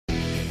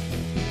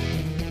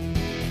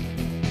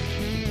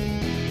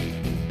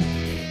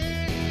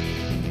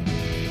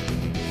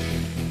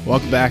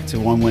Welcome back to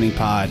One Winning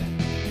Pod.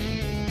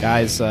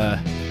 Guys,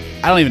 I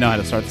don't even know how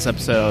to start this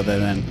episode other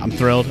than I'm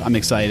thrilled, I'm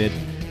excited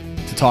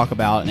to talk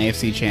about an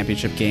AFC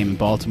championship game in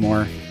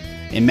Baltimore.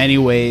 In many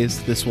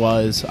ways, this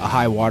was a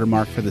high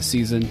watermark for the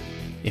season.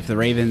 If the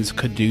Ravens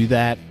could do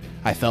that,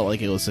 I felt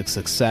like it was a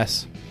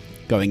success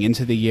going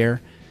into the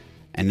year.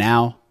 And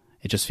now,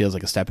 it just feels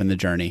like a step in the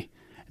journey.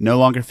 It no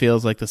longer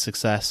feels like the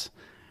success.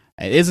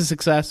 It is a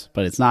success,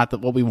 but it's not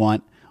what we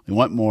want. We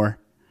want more.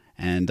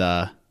 And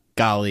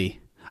golly,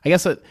 I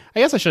guess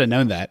I should have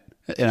known that.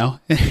 You know,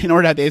 in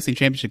order to have the AFC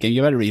Championship game,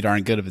 you better be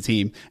darn good of a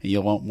team, and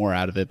you'll want more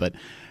out of it. But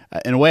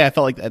in a way, I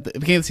felt like at the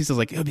beginning of the season, I was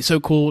like, it would be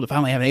so cool to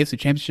finally have an AFC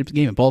Championship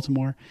game in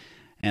Baltimore.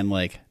 And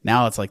like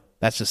now, it's like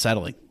that's just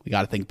settling. We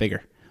got to think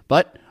bigger.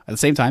 But at the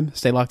same time,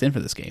 stay locked in for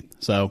this game.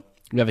 So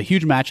we have a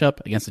huge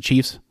matchup against the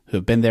Chiefs, who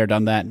have been there,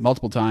 done that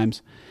multiple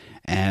times,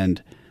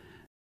 and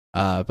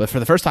but for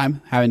the first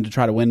time, having to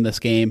try to win this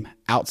game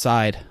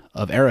outside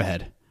of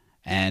Arrowhead.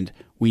 And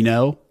we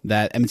know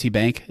that M&T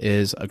Bank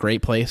is a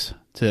great place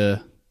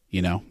to,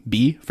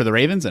 be for the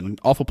Ravens, and an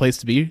awful place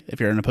to be if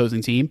you're an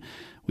opposing team.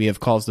 We have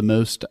caused the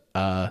most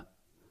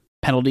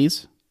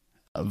penalties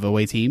of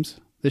away teams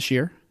this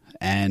year,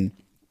 and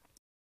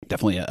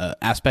definitely an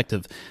aspect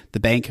of the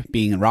bank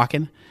being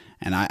rocking.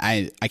 And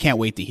I can't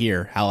wait to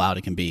hear how loud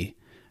it can be.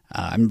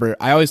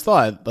 I always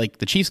thought like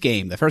the Chiefs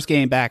game, the first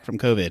game back from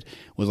COVID,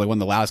 was like one of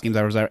the loudest games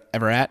I was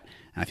ever at.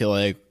 And I feel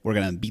like we're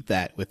going to beat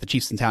that with the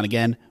Chiefs in town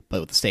again, but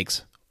with the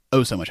stakes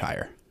so much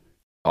higher.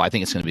 Oh, I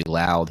think it's going to be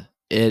loud.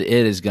 It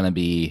is going to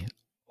be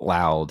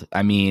loud.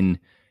 I mean,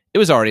 it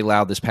was already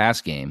loud this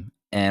past game,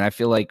 and I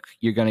feel like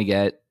you're going to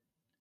get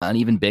an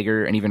even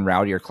bigger and even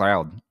rowdier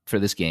crowd for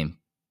this game,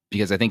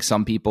 because I think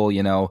some people,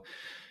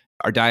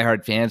 are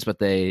diehard fans, but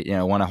they,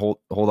 want to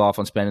hold off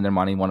on spending their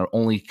money, want to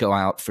only go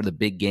out for the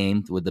big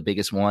game with the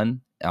biggest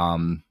one.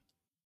 I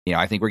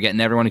think we're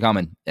getting everyone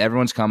coming.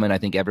 Everyone's coming. I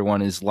think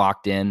everyone is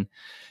locked in.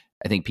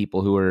 I think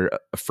people who are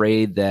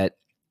afraid that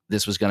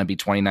this was going to be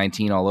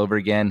 2019 all over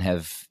again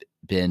have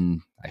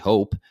been, I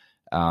hope,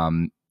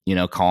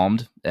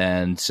 calmed.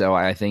 And so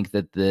I think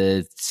that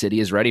the city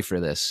is ready for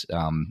this.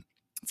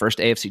 First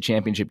AFC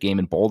championship game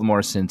in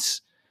Baltimore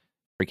since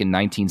freaking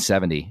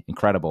 1970.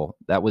 Incredible.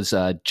 That was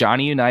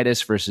Johnny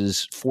Unitas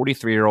versus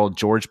 43-year-old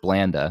George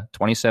Blanda,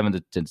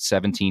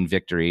 27-17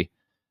 victory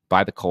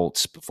by the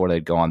Colts before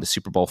they'd go on to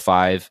Super Bowl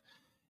V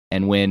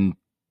and win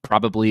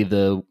probably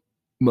the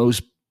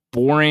most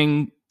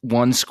boring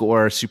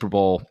one-score Super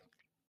Bowl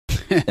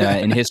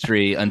in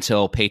history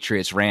until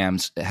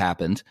Patriots-Rams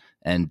happened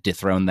and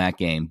dethroned that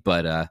game.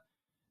 But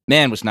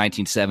man, was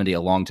 1970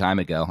 a long time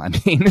ago. I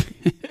mean,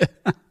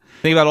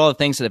 think about all the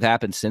things that have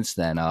happened since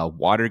then.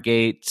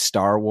 Watergate,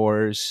 Star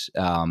Wars,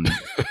 a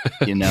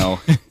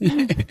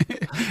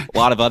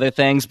lot of other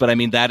things. But I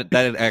mean, that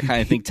I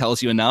kind of think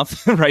tells you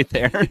enough right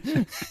there.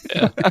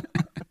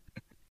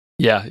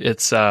 Yeah,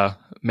 it's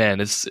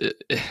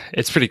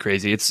it's pretty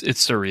crazy. It's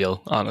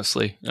surreal,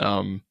 honestly.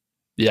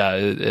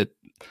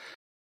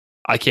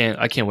 I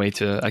can't wait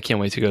to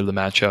go to the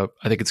matchup.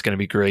 I think it's going to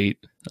be great.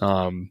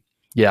 I'm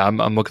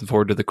looking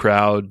forward to the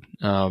crowd.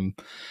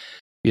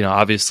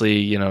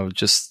 Obviously,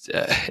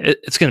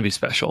 it's going to be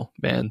special,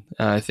 man.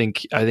 I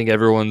think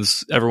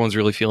everyone's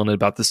really feeling it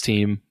about this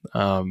team.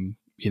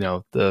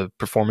 The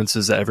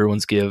performances that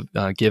everyone's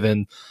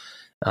given.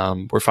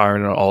 We're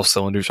firing on all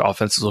cylinders.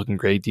 Offense is looking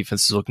great.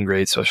 Defense is looking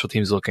great. Special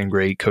teams is looking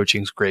great.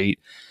 Coaching's great.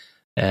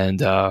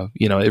 And,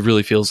 it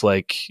really feels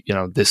like,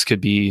 this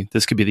could be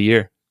the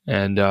year.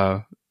 And,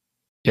 I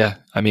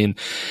mean,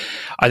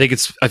 I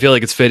feel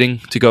like it's fitting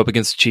to go up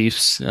against the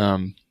Chiefs.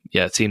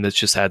 A team that's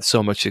just had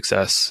so much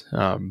success.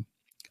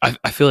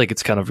 I feel like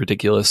it's kind of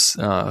ridiculous,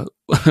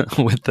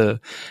 with the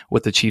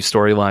Chiefs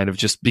storyline of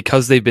just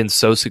because they've been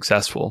so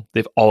successful,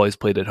 they've always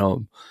played at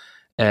home.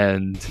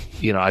 And,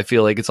 I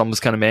feel like it's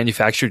almost kind of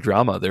manufactured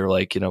drama. They're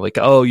like,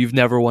 oh, you've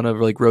never won a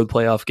road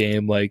playoff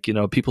game. Like,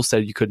 people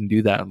said you couldn't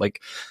do that. I'm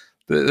like,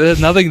 it has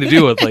nothing to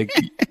do with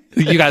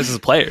you guys as a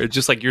player. It's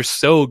just like, you're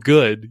so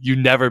good, you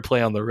never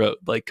play on the road.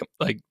 Like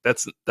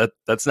that's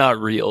not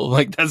real.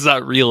 Like, that's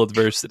not real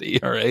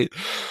adversity. All right.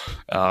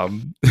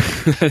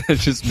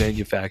 It's just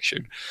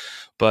manufactured.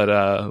 But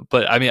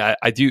I mean,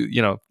 I do,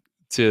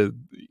 to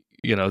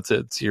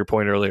your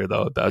point earlier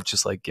though, about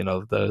just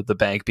the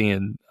bank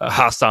being a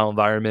hostile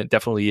environment,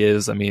 definitely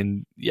is. I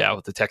mean,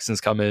 with the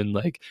Texans come in,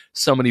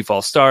 so many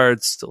false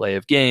starts, delay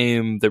of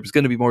game, there was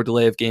going to be more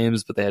delay of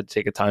games, but they had to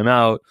take a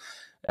timeout.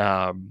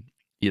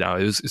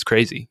 It's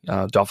crazy.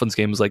 Dolphins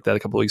game was like that a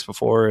couple of weeks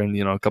before, and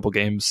a couple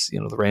games,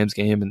 the Rams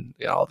game, and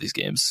all these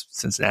games,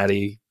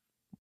 Cincinnati,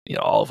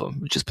 all of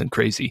them, it's just been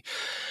crazy.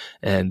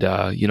 And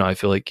I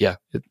feel like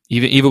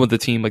even with the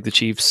team like the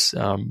Chiefs,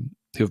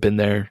 who have been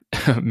there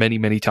many,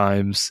 many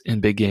times in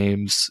big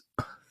games,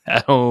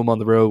 at home, on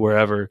the road,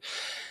 wherever,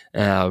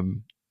 it's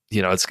going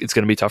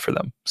to be tough for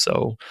them.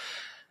 So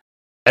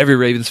every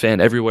Ravens fan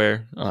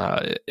everywhere,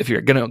 if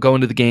you're going to go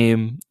into the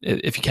game,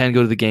 if you can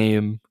go to the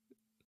game,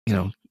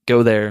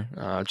 go there.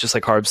 Just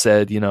like Harb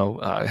said,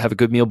 have a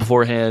good meal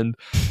beforehand.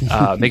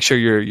 Make sure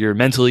you're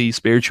mentally,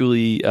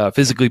 spiritually,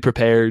 physically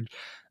prepared.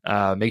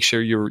 Make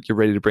sure you're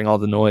ready to bring all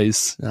the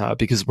noise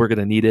because we're going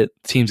to need it.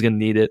 The team's going to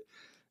need it.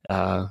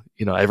 I'm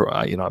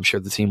sure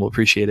the team will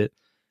appreciate it.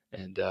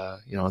 And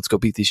let's go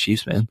beat these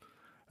Chiefs, man.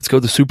 Let's go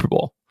to the Super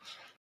Bowl.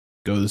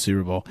 Go to the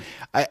Super Bowl.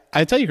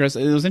 I tell you, Chris,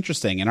 it was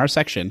interesting in our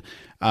section.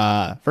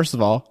 First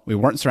of all, we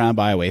weren't surrounded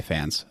by away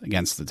fans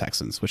against the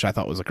Texans, which I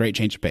thought was a great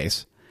change of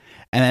pace.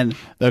 And then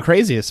the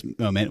craziest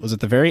moment was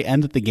at the very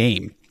end of the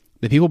game.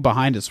 The people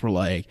behind us were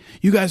like,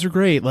 "You guys are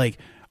great. Like,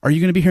 are you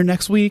going to be here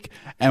next week?"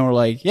 And we're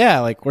like, "Yeah,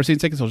 like we're seeing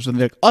ticket holders." And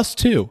they're like, "Us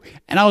too."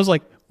 And I was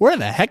like, "Where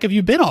the heck have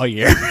you been all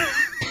year?"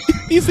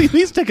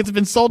 These tickets have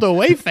been sold to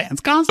away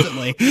fans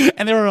constantly,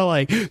 and they were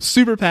like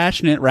super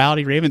passionate,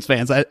 rowdy Ravens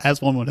fans,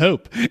 as one would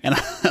hope. And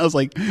I was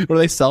like, were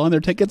they selling their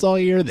tickets all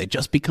year? They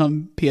just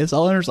become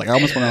PSL owners? Like, I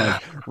almost want to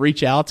like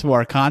reach out to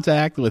our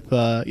contact with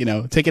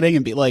ticketing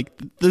and be like,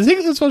 the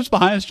tickets that's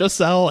behind us just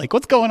sell. Like,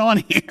 what's going on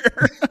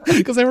here?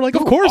 Because they were like,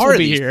 of course we'll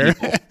be here.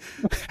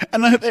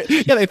 And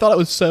they thought it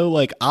was so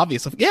like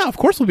obvious. Yeah, of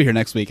course we'll be here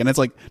next week. And it's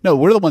like, no,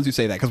 we're the ones who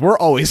say that because we're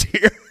always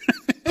here.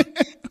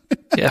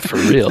 Yeah, for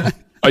real.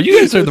 Are you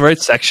guys in the right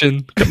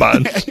section? Come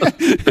on.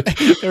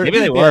 Maybe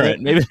they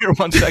weren't. Maybe they were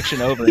one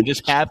section over and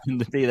just happened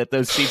to be that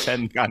those seats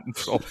hadn't gotten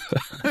sold.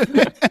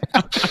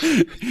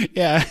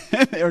 Yeah,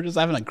 they were just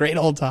having a great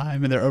old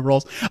time in their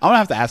overalls. I'm going to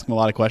have to ask them a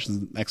lot of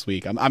questions next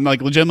week. I'm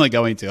like legitimately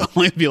going to. I'm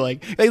going to be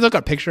like, they took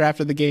our picture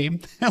after the game.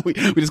 we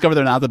discovered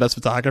they're not the best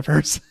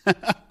photographers.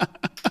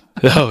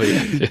 Oh,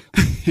 yeah.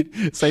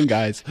 Same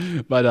guys.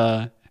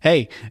 But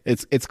hey,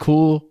 it's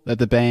cool that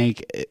the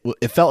bank,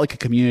 it felt like a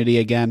community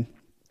again.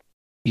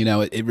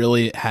 It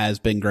really has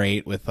been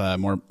great with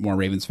more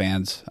Ravens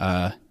fans,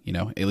 at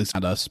least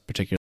not us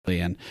particularly.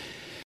 And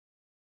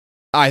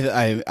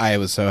I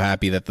was so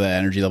happy that the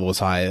energy level was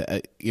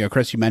high.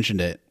 Chris, you mentioned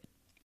it.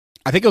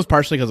 I think it was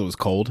partially because it was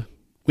cold.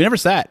 We never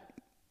sat.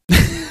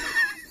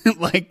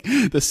 Like,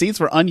 the seats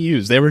were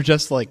unused. They were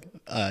just like,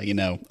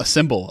 a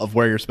symbol of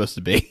where you're supposed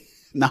to be.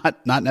 Not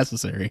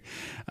necessary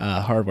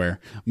hardware.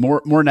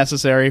 More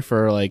necessary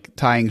for like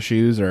tying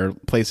shoes or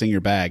placing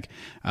your bag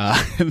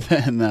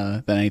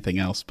than anything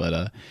else.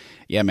 But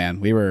yeah,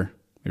 man, we were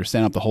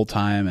standing up the whole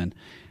time and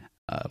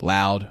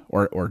loud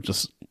or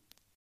just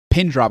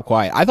pin drop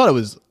quiet. I thought it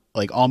was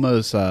like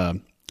almost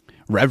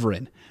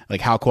reverent, like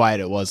how quiet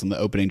it was in the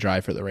opening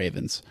drive for the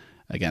Ravens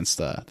against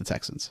the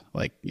Texans.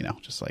 Like,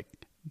 just like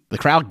the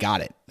crowd got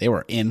it. They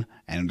were in,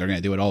 and they're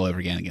going to do it all over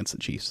again against the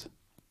Chiefs.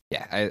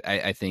 Yeah,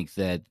 I think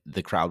that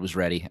the crowd was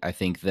ready. I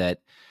think that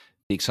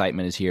the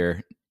excitement is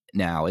here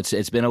now.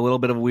 It's been a little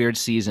bit of a weird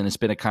season. It's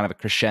been a kind of a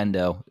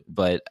crescendo,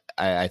 but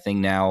I think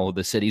now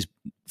the city's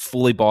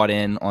fully bought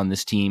in on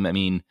this team. I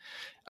mean,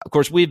 of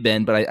course we've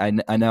been, but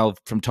I know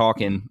from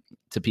talking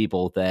to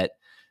people that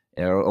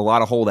a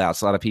lot of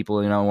holdouts, a lot of people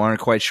weren't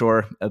quite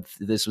sure if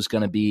this was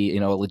going to be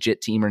a legit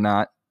team or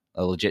not,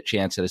 a legit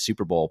chance at a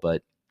Super Bowl.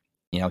 But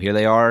here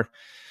they are.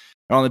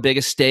 On the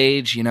biggest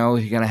stage, you're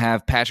going to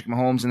have Patrick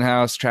Mahomes in the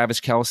house, Travis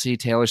Kelce,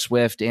 Taylor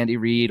Swift, Andy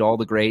Reid, all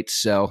the greats.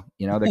 So,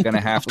 they're going to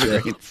have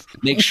to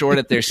make sure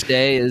that their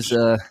stay is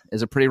a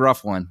pretty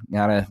rough one.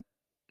 Got to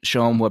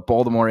show them what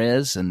Baltimore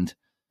is and,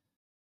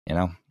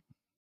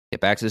 get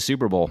back to the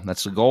Super Bowl.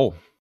 That's the goal.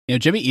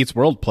 Jimmy Eats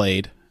World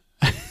played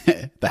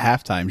the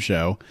halftime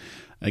show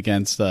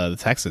against the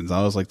Texans.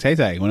 I was like,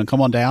 Tay, you want to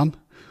come on down,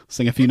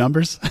 sing a few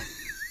numbers?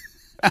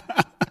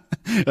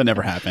 It'll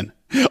never happen.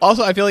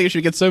 Also, I feel like you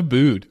should get so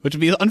booed, which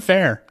would be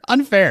unfair.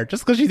 Unfair,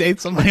 just because she ate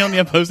somebody on the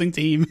opposing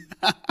team.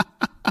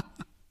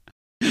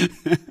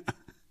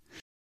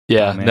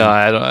 Yeah, no,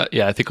 I don't.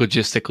 Yeah, I think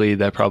logistically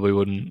that probably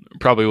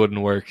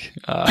wouldn't work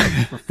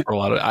for a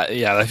lot of.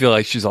 I feel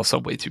like she's also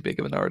way too big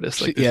of an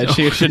artist. Like,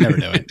 she should never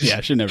do it.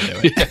 Yeah, she'd never do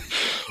it. Yeah.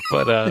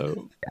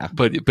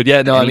 But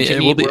yeah, no, I mean,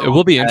 it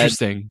will be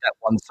interesting. That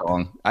one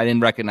song, I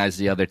didn't recognize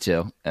the other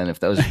two, and if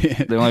those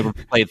they only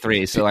played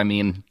three, so I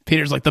mean,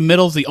 Peter's like the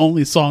middle's the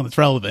only song that's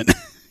relevant.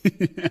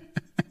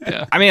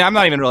 Yeah, I mean, I'm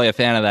not even really a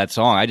fan of that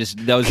song.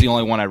 That was the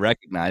only one I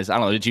recognized. I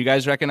don't know. Did you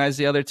guys recognize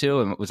the other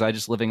two? And was I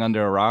just living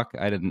under a rock?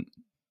 I didn't.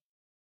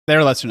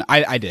 They're less than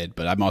I did,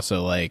 but I'm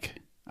also like,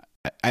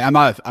 I'm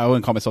not. I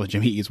wouldn't call myself a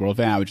Jimmy Eats World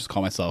fan. I would just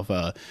call myself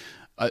a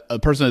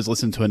person who's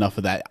listened to enough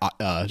of that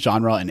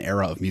genre and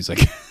era of music.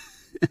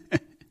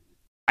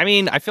 I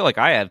mean, I feel like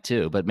I have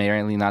too, but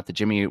mainly not the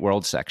Jimmy Eat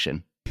World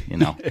section,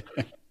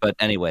 But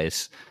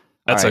anyways,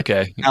 that's right.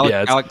 Okay.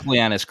 Alec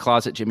Polianis,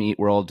 closet Jimmy Eat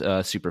World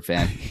super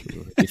fan.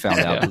 We found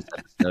out this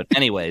episode.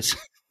 Anyways.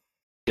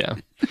 Yeah,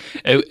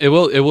 it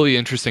will be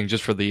interesting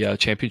just for the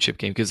championship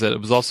game because it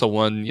was also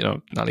one,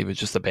 not even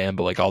just the band,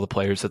 but like all the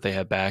players that they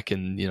had back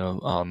and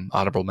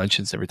honorable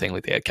mentions and everything.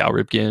 Like they had Cal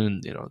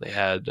Ripken, they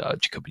had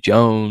Jacoby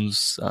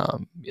Jones,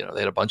 they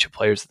had a bunch of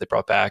players that they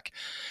brought back.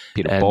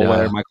 Peter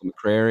Bollware, Michael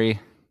McCrary.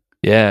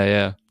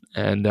 Yeah,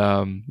 and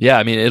I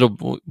mean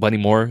it'll Lenny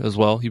Moore as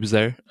well. He was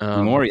there.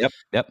 Moore, yep.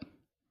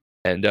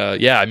 And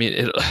I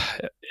mean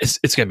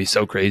it's gonna be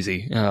so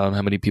crazy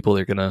how many people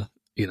they're gonna.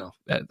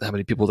 How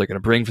many people they're going to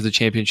bring for the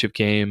championship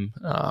game,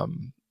 who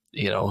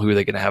are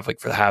they going to have like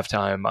for the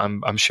halftime.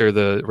 I'm sure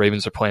the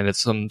Ravens are planning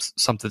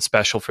something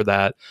special for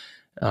that.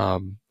 a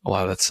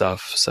lot of that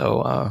stuff.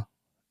 So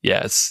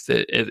yeah,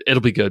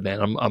 it'll be good,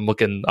 man. I'm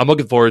looking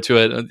forward to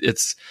it.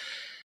 It's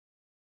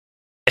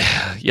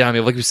yeah, I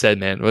mean, like we said,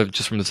 man,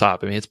 just from the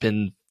top. I mean, it's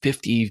been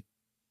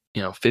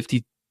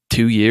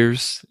 52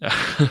 years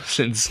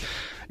since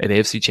an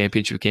AFC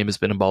Championship game has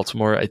been in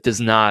Baltimore. It does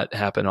not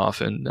happen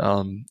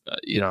often.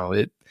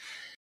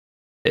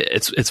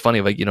 It's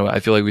funny, like, I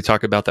feel like we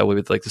talk about that way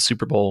with like the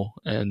Super Bowl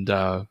and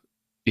and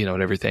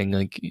everything,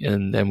 like,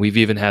 and we've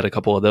even had a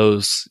couple of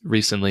those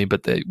recently,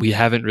 but we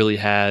haven't really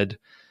had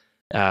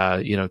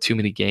too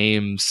many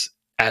games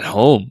at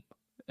home,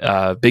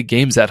 big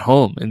games at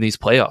home in these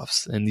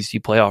playoffs and these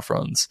deep playoff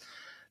runs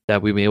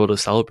that we've been able to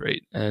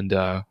celebrate. And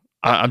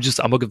I'm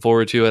looking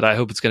forward to it. I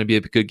hope it's going to be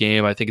a good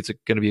game. I think it's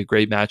going to be a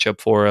great matchup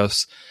for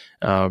us.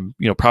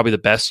 Probably the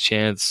best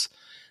chance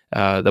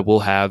that we'll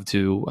have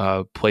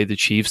to play the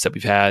Chiefs that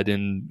we've had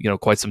in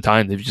quite some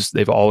time.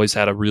 They've always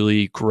had a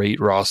really great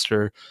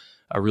roster,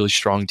 a really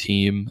strong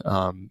team.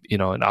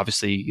 And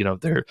obviously,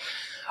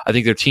 I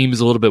think their team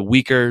is a little bit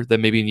weaker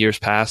than maybe in years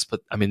past,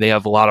 but I mean, they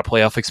have a lot of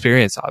playoff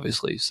experience,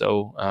 obviously.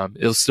 So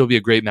it'll still be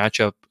a great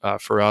matchup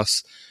for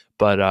us.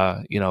 But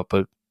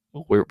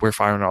we're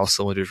firing on all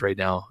cylinders right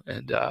now,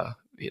 and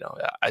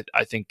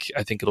I think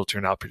it'll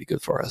turn out pretty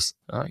good for us.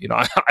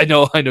 I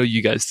know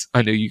you guys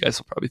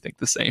will probably think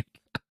the same.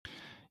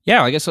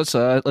 Yeah, I guess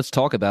let's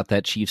talk about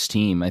that Chiefs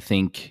team. I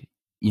think,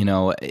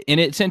 and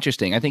it's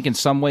interesting. I think in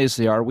some ways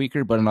they are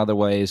weaker, but in other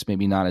ways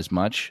maybe not as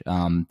much.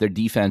 Their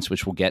defense,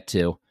 which we'll get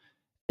to,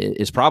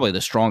 is probably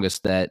the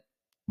strongest that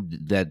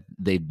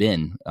they've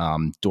been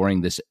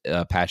during this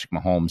Patrick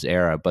Mahomes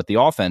era. But the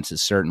offense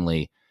is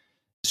certainly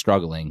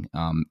struggling.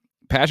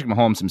 Patrick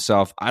Mahomes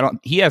himself,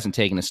 he hasn't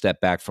taken a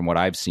step back from what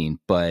I've seen,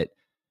 but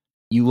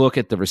you look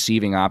at the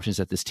receiving options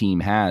that this team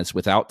has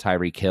without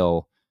Tyreek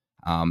Hill,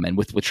 and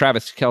with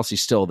Travis Kelce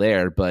still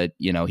there, but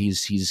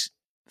he's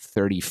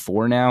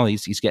 34 now.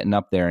 He's getting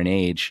up there in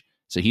age,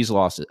 so he's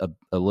lost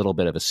a little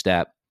bit of a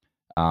step.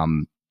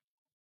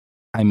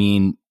 I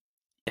mean,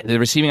 the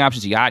receiving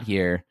options you got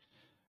here,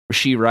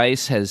 Rashee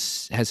Rice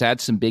has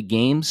had some big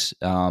games.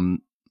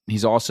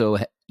 He's also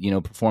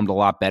performed a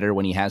lot better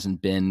when he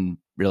hasn't been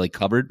really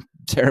covered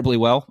terribly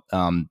well.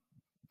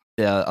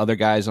 The other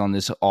guys on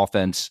this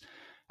offense,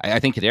 I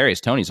think Kadarius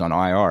Toney's on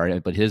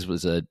IR, but his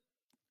was a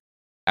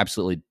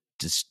absolutely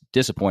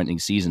disappointing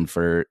season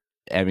for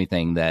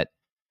everything that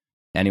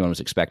anyone was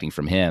expecting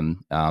from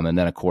him. And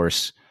then, of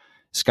course,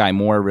 Sky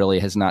Moore really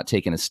has not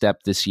taken a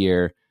step this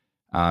year.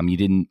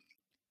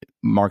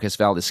 Marcus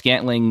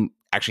Valdes-Scantling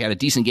actually had a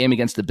decent game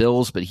against the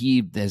Bills, but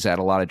he has had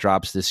a lot of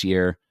drops this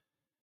year.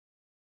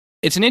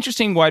 It's an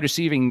interesting wide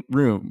receiver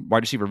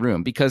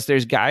room, because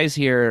there's guys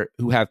here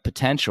who have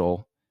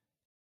potential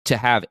to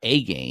have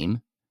a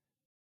game,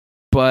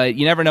 but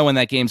you never know when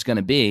that game's going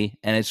to be.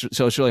 And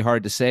it's really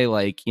hard to say,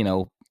 like,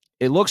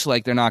 it looks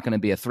like they're not going to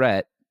be a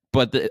threat,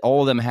 but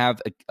all of them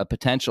have a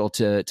potential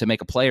to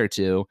make a play or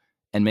two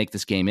and make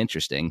this game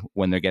interesting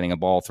when they're getting a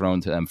ball thrown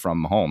to them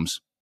from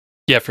Mahomes.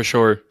 Yeah, for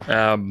sure.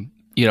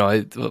 Like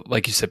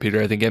you said, Peter,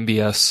 I think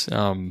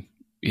MBS,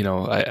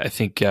 I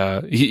think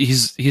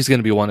he's going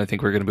to be one I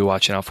think we're going to be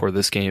watching out for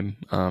this game.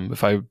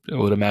 If I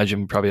would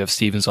imagine, we probably have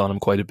Stevens on him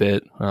quite a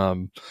bit.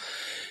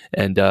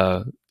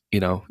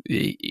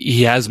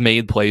 He has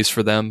made plays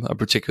for them,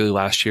 particularly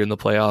last year in the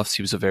playoffs.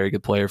 He was a very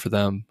good player for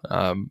them.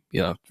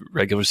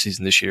 Regular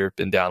season this year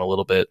been down a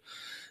little bit,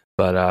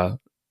 but other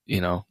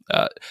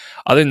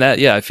than that,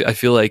 yeah, I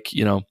feel like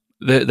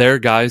there are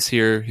guys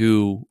here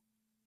who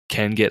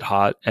can get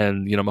hot,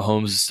 and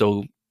Mahomes is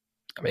still.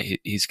 I mean,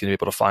 he's going to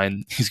be able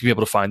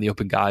to find the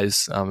open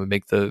guys and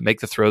make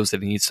the throws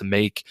that he needs to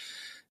make.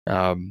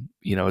 It's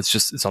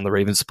on the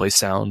Ravens to play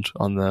sound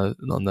on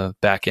the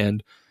back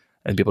end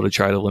and be able to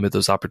try to limit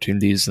those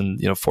opportunities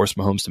and force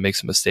Mahomes to make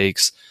some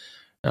mistakes.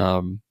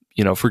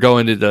 If we're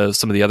going to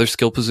some of the other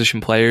skill position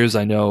players,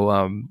 I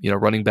know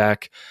running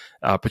back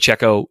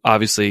Pacheco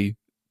obviously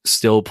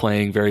still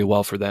playing very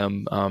well for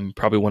them.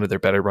 Probably one of their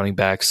better running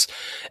backs.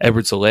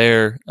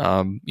 Edwards-Helaire,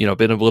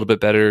 been a little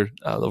bit better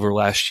over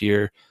last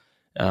year.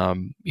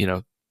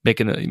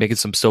 Making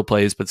some still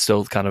plays, but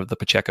still kind of the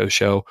Pacheco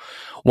show.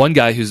 One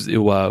guy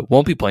who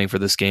won't be playing for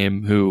this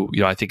game, who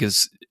I think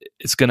it's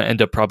going to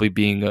end up probably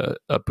being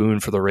a boon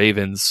for the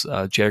Ravens.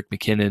 Jerick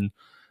McKinnon,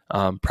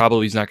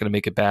 probably he's not going to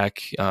make it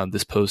back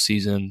this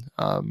postseason.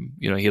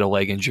 He had a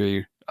leg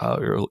injury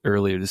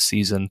earlier this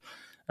season,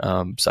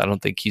 so I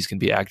don't think he's going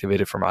to be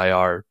activated from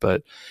IR.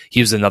 But he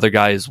was another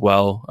guy as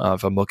well.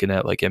 If I'm looking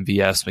at like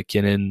MVS,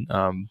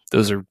 McKinnon,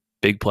 those are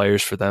big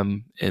players for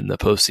them in the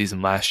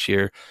postseason last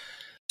year.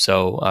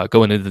 So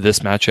going into this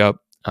matchup,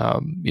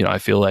 I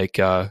feel like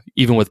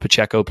even with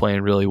Pacheco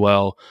playing really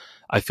well,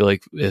 I feel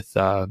like with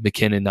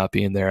McKinnon not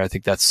being there, I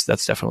think that's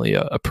definitely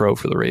a pro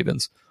for the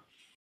Ravens.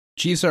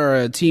 Chiefs are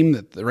a team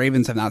that the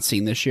Ravens have not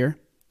seen this year,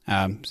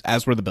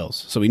 as were the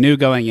Bills. So we knew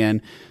going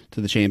in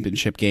to the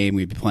championship game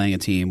we'd be playing a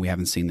team we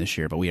haven't seen this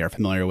year, but we are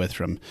familiar with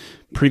from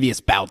previous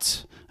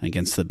bouts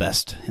against the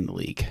best in the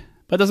league.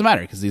 But it doesn't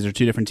matter because these are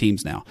two different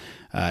teams now.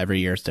 Every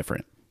year is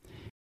different.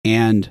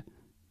 And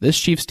this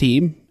Chiefs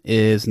team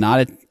is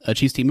not a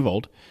Chiefs team of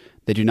old.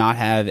 They do not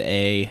have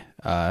a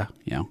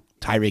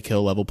Tyreek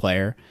Hill level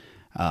player.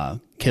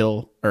 Not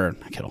Kittle.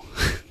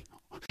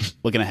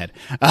 Looking ahead,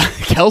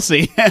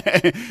 Kelsey,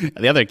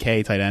 the other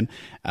K tight end.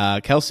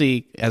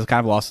 Kelsey has kind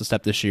of lost a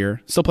step this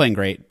year. Still playing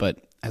great,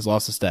 but has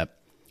lost a step.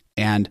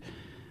 And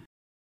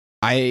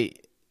I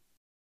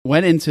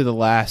went into the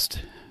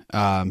last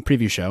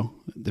preview show,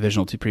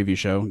 Divisional 2 preview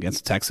show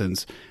against the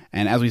Texans,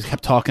 and as we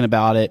kept talking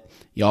about it,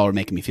 y'all were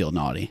making me feel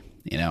naughty.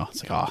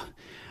 It's like, I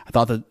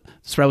thought the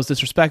spread was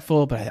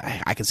disrespectful, but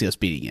I could see us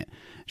beating it.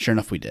 Sure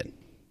enough, we did.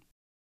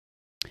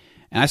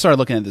 And I started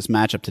looking at this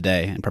matchup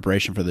today in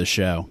preparation for this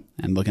show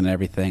and looking at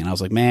everything, and I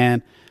was like,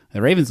 man,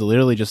 the Ravens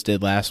literally just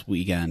did last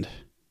weekend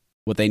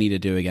what they need to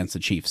do against the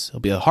Chiefs. It'll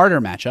be a harder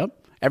matchup.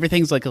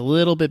 Everything's like a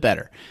little bit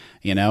better,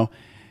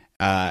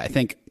 I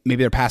think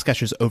maybe their pass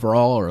catchers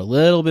overall are a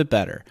little bit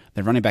better.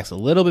 Their running back's a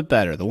little bit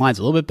better. The line's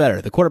a little bit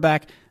better. The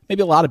quarterback,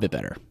 maybe a lot of bit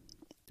better.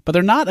 But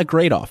they're not a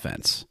great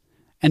offense.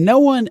 And no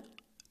one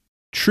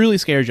truly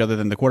scares you other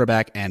than the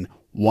quarterback and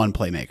one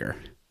playmaker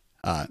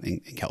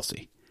in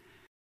Kelsey.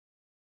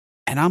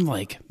 And I'm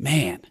like,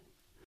 man,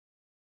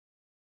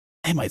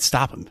 they might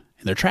stop him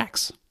in their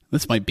tracks.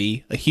 This might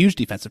be a huge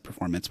defensive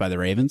performance by the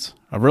Ravens,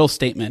 a real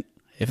statement.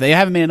 If they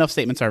haven't made enough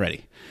statements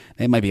already,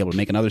 they might be able to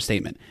make another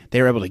statement.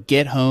 They were able to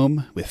get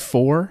home with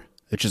 4,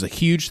 which is a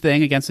huge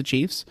thing against the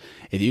Chiefs.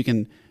 If you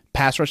can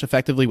pass rush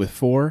effectively with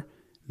 4,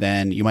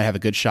 then you might have a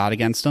good shot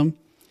against them.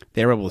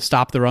 They were able to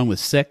stop the run with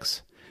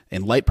 6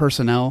 in light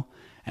personnel.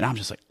 And I'm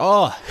just like,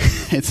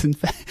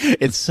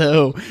 it's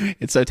so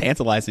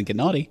tantalizing and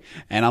naughty.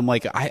 And I'm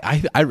like,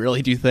 I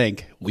really do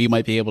think we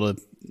might be able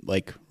to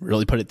like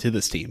really put it to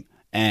this team.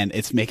 And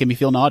it's making me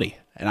feel naughty.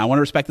 And I want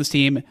to respect this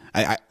team.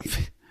 I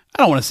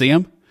don't want to see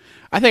them.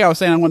 I think I was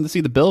saying I wanted to see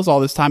the Bills all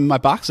this time in my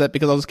box set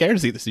because I was scared to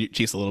see the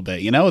Chiefs a little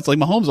bit. It's like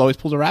Mahomes always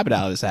pulls a rabbit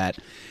out of his hat.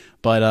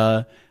 But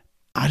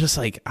I'm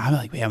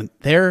like, man,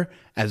 they're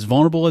as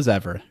vulnerable as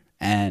ever.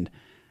 And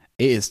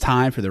it is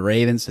time for the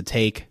Ravens to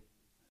take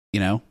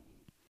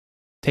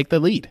the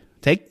lead.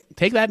 Take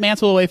that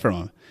mantle away from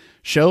them.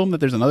 Show them that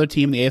there's another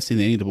team in the AFC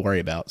they need to worry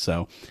about.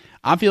 So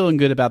I'm feeling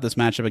good about this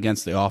matchup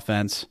against the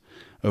offense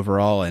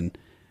overall. And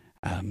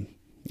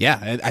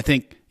I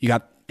think you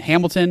got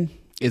Hamilton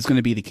is going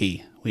to be the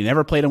key. We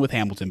never played him with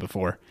Hamilton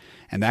before.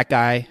 And that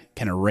guy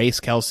can erase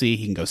Kelsey.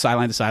 He can go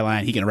sideline to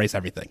sideline. He can erase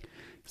everything.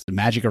 It's the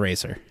magic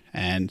eraser.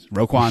 And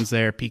Roquan's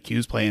there.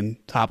 PQ's playing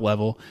top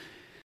level.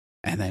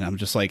 And then I'm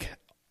just like,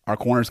 our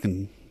corners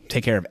can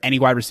take care of any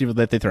wide receiver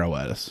that they throw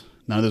at us.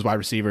 None of those wide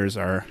receivers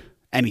are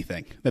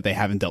anything that they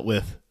haven't dealt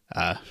with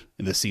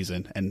in this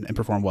season and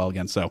perform well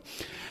against. So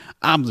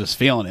I'm just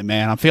feeling it,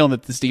 man. I'm feeling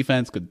that this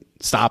defense could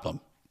stop them.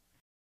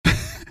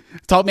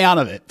 Talk me out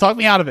of it. Talk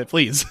me out of it,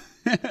 please.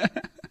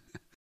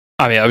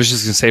 I mean, I was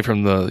just going to say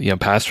from the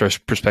pass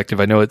rush perspective,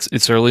 I know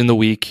it's early in the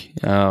week,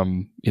 but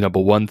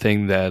one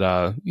thing that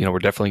we're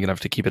definitely going to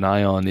have to keep an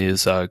eye on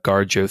is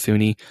guard Joe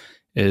Thuney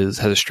has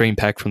a strained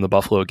pec from the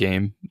Buffalo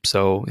game,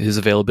 so his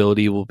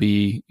availability will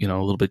be a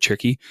little bit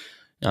tricky.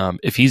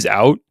 If he's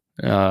out,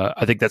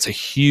 I think that's a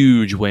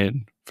huge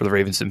win for the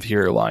Ravens'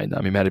 interior line.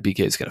 I mean, Madubuike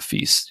is going to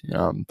feast.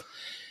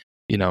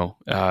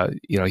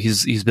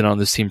 He's been on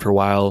this team for a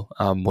while.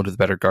 One of the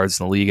better guards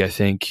in the league, I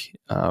think.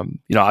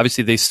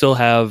 Obviously they still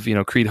have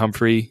Creed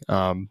Humphrey.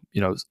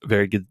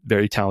 Very good,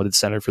 very talented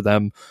center for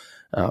them.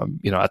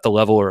 At the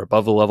level or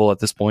above the level at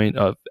this point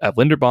at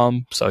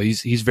Linderbaum. So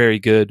he's very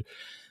good.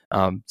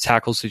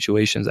 Tackle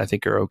situations I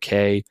think are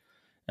okay.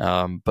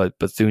 But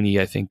Thuney,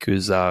 I think,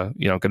 is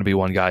going to be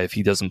one guy if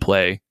he doesn't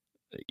play.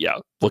 Yeah,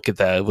 look at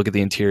that. Look at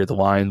the interior of the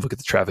line. Look at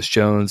the Travis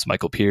Jones,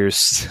 Michael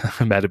Pierce,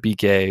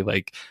 Madubuike.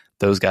 Like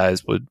those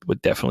guys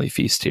would definitely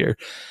feast here.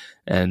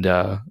 And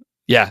I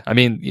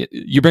mean,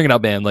 you bring it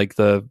up, man. Like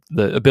the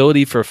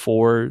ability for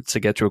 4 to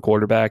get to a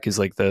quarterback is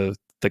like the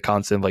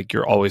constant. Like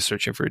you're always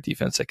searching for a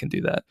defense that can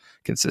do that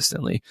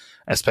consistently,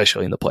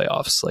 especially in the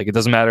playoffs. Like it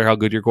doesn't matter how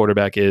good your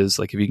quarterback is.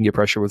 Like if you can get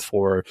pressure with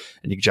 4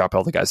 and you can drop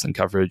all the guys in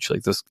coverage,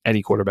 like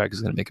any quarterback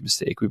is going to make a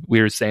mistake. We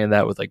were saying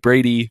that with like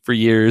Brady for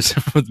years,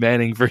 with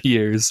Manning for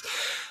years.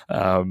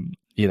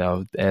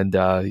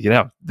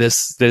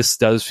 This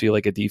does feel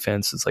like a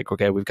defense. It's like,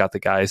 okay, we've got the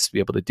guys to be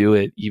able to do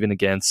it, even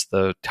against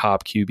the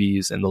top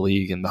QBs in the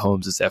league. And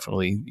Mahomes is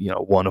definitely,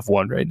 one of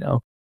one right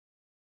now.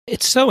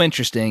 It's so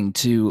interesting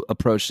to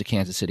approach the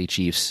Kansas City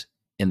Chiefs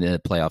in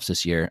the playoffs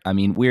this year. I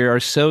mean, we are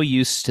so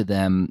used to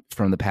them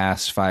from the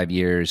past 5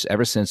 years,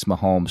 ever since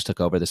Mahomes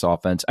took over this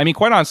offense. I mean,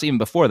 quite honestly, even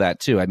before that,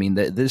 too. I mean,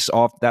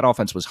 that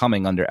offense was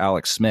humming under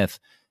Alex Smith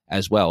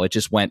as well. It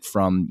just went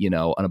from,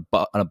 an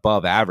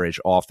above average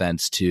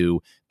offense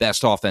to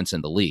best offense in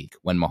the league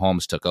when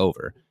Mahomes took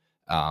over.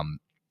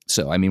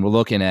 So, I mean, we're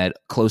looking at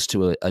close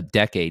to a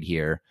decade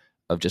here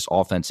of just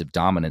offensive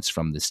dominance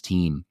from this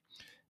team.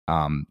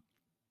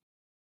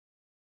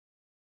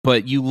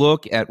 But you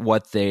look at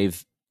what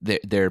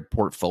their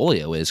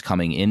portfolio is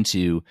coming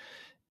into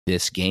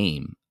this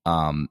game,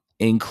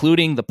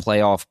 including the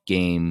playoff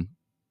game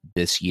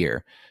this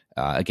year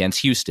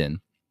against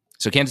Houston.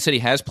 So Kansas City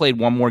has played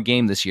one more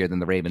game this year than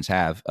the Ravens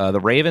have. The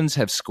Ravens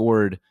have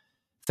scored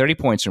 30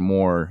 points or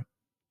more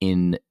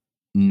in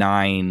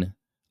 9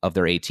 of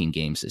their 18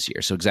 games this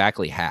year, so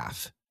exactly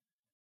half.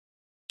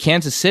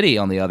 Kansas City,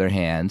 on the other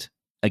hand,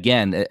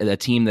 again, a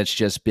team that's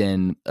just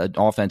been an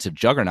offensive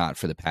juggernaut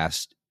for the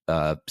past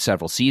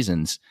several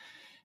seasons,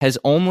 has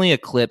only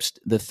eclipsed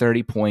the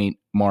 30-point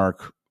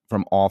mark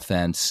from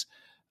offense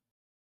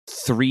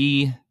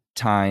 3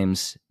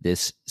 times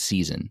this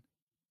season.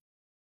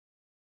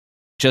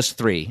 Just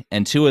 3,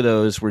 and 2 of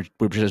those were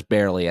just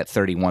barely at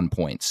 31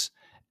 points.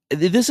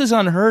 This is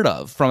unheard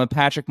of from a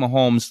Patrick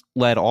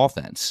Mahomes-led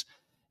offense.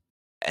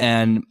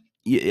 And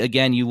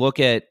again, you look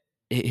at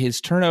his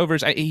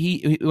turnovers. When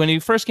he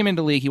first came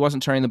into the league, he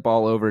wasn't turning the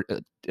ball over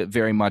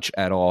very much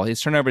at all.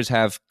 His turnovers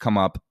have come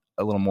up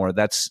a little more.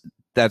 That's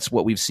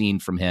what we've seen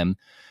from him.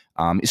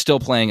 He's still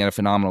playing at a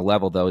phenomenal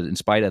level, though, in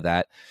spite of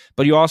that.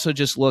 But you also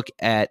just look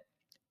at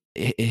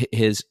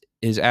his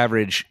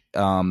average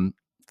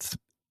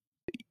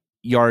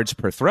yards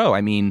per throw.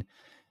 I mean,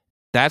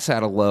 that's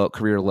at a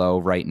career low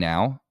right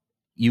now.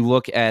 You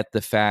look at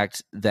the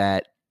fact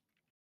that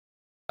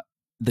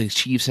the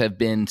Chiefs have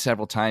been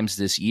several times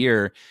this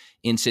year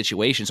in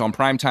situations on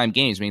primetime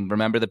games. I mean,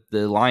 remember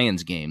the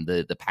Lions game,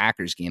 the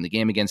Packers game, the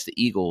game against the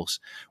Eagles,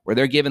 where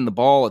they're given the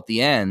ball at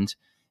the end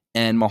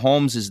and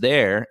Mahomes is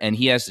there and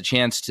he has the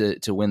chance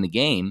to win the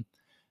game.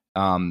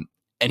 And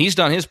he's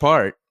done his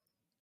part,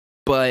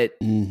 but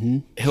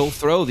he'll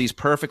throw these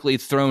perfectly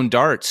thrown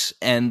darts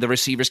and the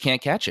receivers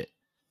can't catch it.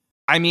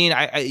 I mean,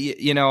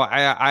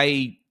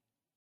 I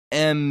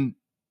am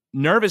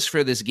nervous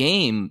for this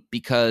game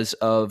because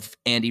of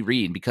Andy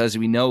Reid, because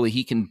we know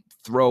he can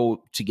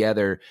throw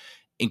together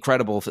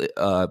incredible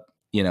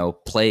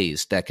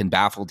plays that can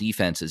baffle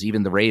defenses,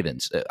 even the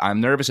Ravens.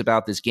 I'm nervous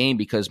about this game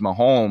because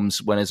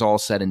Mahomes, when it's all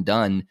said and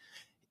done,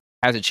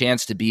 has a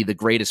chance to be the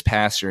greatest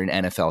passer in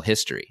NFL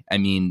history. I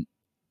mean,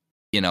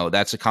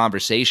 that's a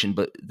conversation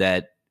but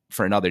that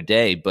for another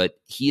day, but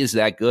he is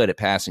that good at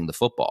passing the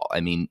football.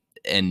 I mean,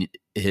 and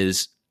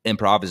his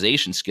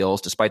improvisation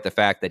skills, despite the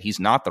fact that he's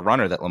not the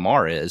runner that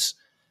Lamar is,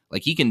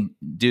 like, he can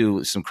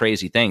do some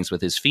crazy things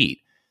with his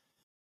feet.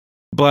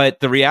 But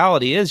the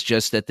reality is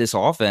just that this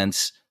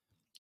offense,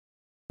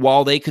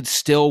 while they could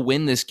still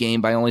win this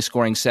game by only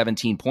scoring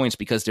 17 points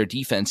because their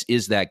defense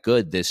is that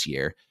good this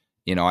year,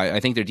 I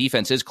think their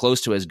defense is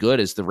close to as good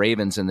as the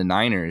Ravens and the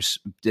Niners.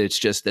 It's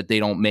just that they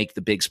don't make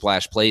the big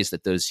splash plays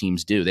that those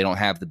teams do. They don't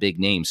have the big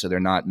names, so they're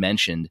not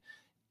mentioned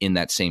in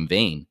that same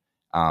vein.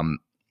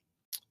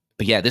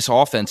 But yeah, this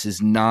offense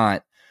is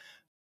not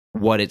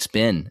what it's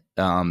been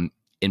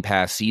in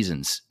past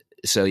seasons.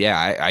 So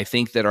yeah, I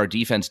think that our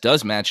defense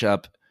does match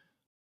up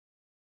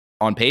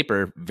on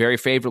paper very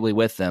favorably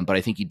with them, but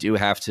I think you do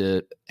have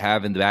to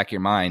have in the back of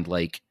your mind,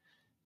 like,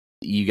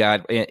 you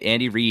got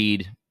Andy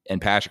Reid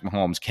and Patrick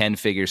Mahomes can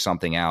figure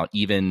something out,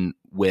 even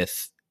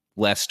with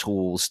less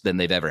tools than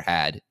they've ever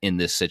had in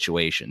this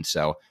situation.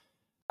 So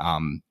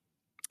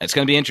it's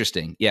going to be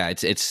interesting. Yeah,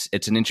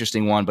 it's an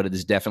interesting one, but it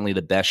is definitely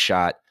the best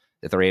shot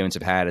that the Ravens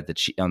have had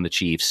on the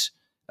Chiefs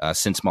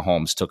since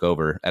Mahomes took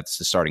over as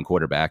the starting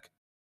quarterback.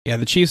 Yeah,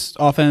 the Chiefs'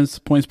 offense,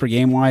 points per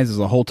game wise, is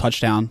a whole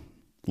touchdown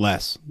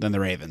less than the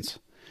Ravens.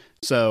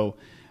 So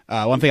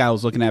one thing I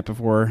was looking at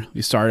before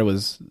we started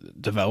was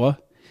DVOA,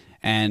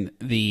 and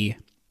the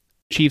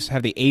Chiefs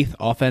have the 8th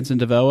offense in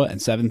DVOA and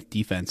 7th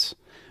defense.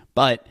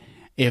 But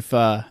if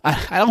I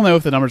don't know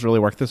if the numbers really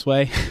work this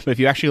way, but if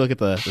you actually look at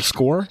the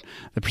score,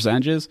 the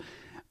percentages,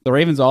 the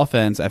Ravens'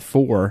 offense at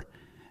 4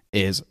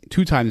 is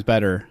 2 times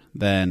better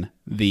than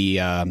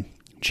the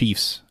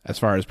Chiefs as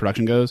far as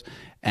production goes,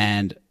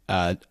 and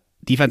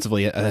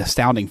defensively an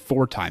astounding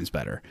 4 times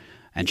better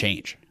and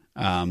change.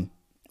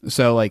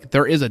 So like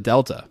there is a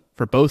delta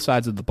for both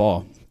sides of the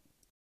ball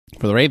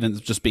for the Ravens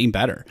just being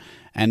better.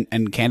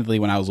 And candidly,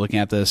 when I was looking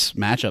at this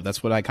matchup,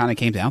 that's what I kind of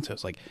came down to.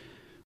 It's like,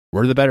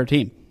 we're the better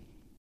team.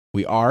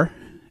 We are.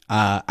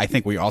 I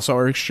think we also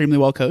are extremely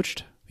well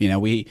coached.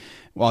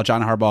 While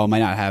John Harbaugh might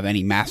not have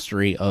any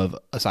mastery of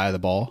a side of the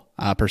ball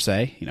per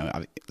se,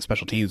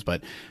 special teams,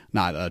 but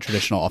not a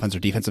traditional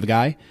offensive defensive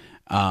guy.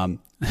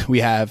 We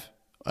have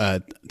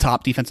a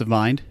top defensive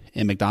mind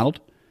in McDonald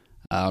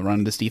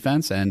running this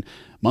defense, and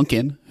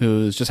Monken,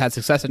 who's just had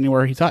success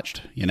anywhere he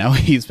touched.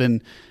 He's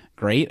been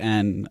great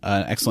and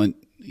excellent,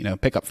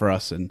 pickup for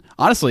us. And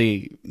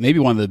honestly, maybe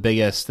one of the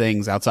biggest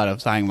things outside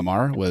of signing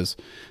Lamar was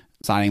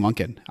signing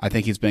Monken. I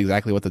think he's been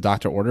exactly what the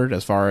doctor ordered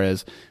as far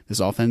as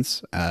this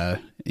offense. The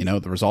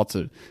results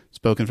have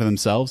spoken for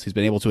themselves. He's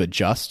been able to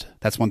adjust.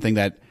 That's one thing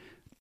that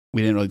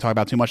we didn't really talk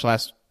about too much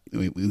last.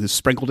 We just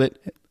sprinkled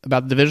it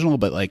about the divisional,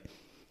 but like,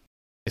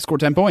 they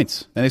scored 10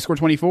 points. Then they scored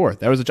 24.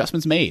 There was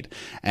adjustments made.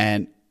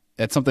 And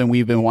that's something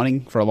we've been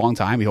wanting for a long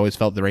time. We always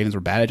felt the Ravens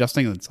were bad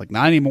adjusting. And it's like,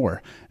 not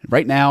anymore.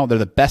 Right now, they're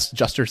the best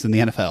adjusters in the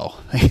NFL.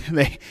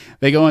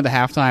 They go into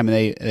halftime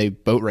and they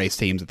boat race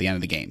teams at the end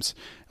of the games.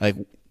 Like,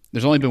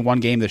 there's only been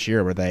one game this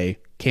year where they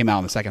came out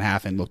in the second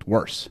half and looked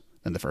worse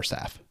than the first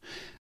half.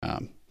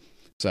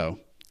 So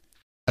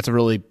that's a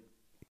really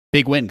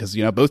big win because,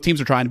 both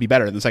teams are trying to be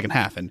better in the second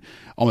half, and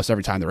almost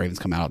every time the Ravens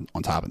come out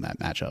on top in that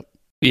matchup.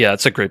 Yeah,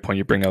 it's a great point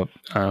you bring up.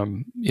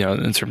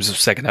 In terms of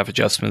second half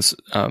adjustments,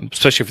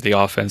 especially for the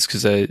offense,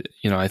 because I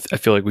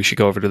feel like we should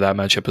go over to that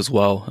matchup as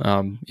well.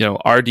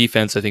 Our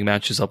defense I think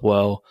matches up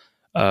well,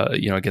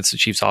 against the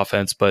Chiefs'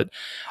 offense, but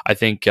I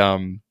think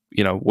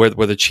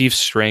where the Chiefs'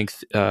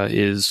 strength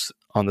is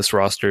on this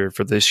roster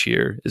for this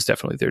year is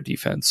definitely their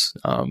defense.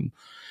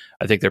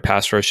 I think their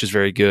pass rush is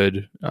very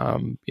good,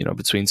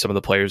 between some of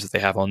the players that they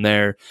have on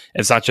there. And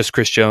it's not just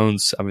Chris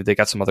Jones. I mean, they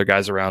got some other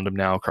guys around him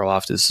now.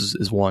 Karlaftis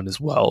is one as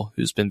well,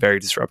 who's been very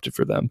disruptive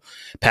for them.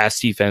 Pass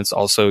defense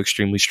also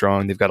extremely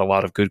strong. They've got a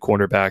lot of good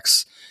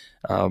cornerbacks.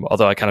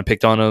 Although I kind of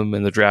picked on them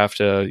in the draft,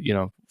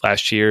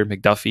 last year.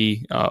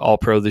 McDuffie,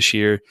 All-Pro this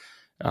year,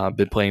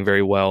 been playing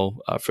very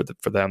well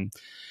for them.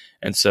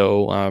 And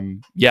so,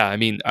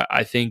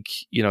 I think,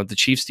 the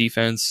Chiefs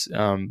defense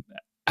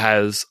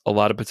has a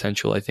lot of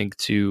potential, I think,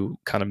 to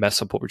kind of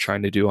mess up what we're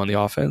trying to do on the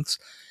offense.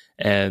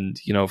 And,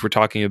 if we're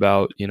talking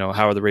about,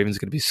 how are the Ravens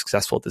going to be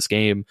successful at this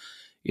game,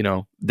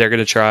 they're going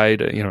to try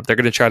to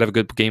have a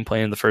good game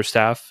plan in the first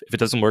half. If it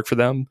doesn't work for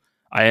them,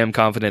 I am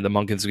confident that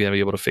Monken's going to be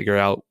able to figure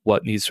out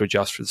what needs to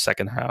adjust for the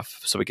second half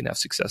so we can have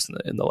success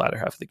in the latter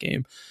half of the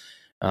game.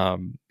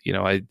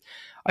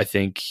 I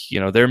think,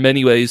 there are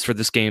many ways for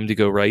this game to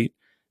go right.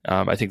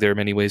 I think there are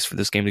many ways for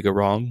this game to go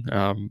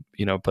wrong,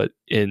 but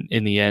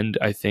in the end,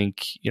 I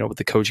think, with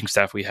the coaching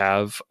staff we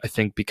have, I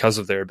think because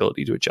of their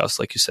ability to adjust,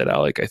 like you said,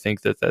 Alec, I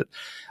think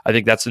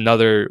that's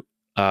another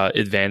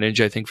advantage,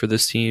 I think, for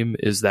this team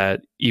is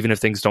that even if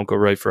things don't go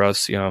right for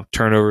us,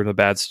 turnover in a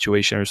bad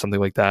situation or something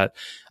like that,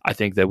 I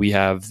think that we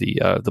have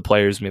the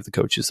players and we have the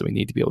coaches that we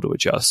need to be able to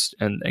adjust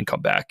and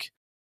come back.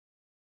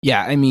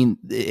 Yeah, I mean,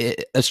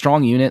 a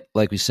strong unit,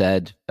 like we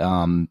said,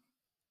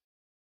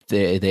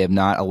 They have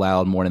not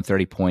allowed more than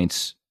 30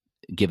 points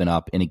given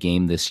up in a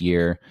game this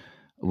year.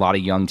 A lot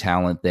of young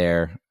talent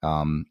there.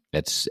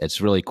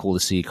 It's really cool to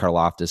see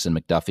Karlaftis and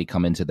McDuffie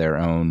come into their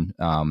own.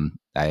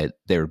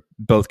 They're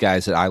both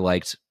guys that I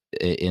liked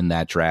in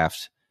that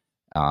draft,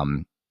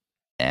 and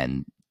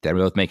they're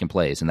both making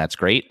plays, and that's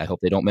great. I hope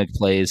they don't make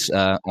plays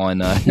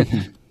on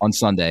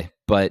Sunday.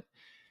 But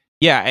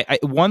yeah,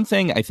 one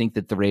thing I think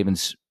that the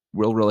Ravens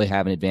will really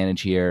have an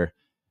advantage here.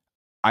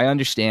 I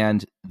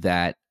understand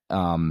that.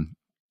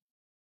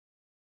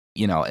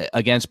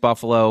 Against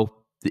Buffalo,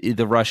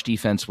 the rush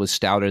defense was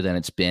stouter than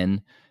it's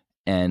been.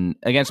 And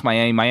against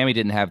Miami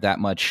didn't have that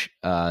much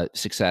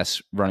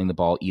success running the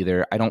ball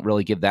either. I don't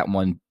really give that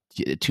one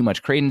too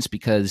much credence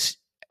because,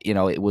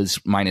 it was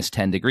minus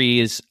 10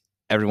 degrees.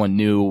 Everyone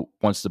knew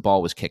once the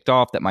ball was kicked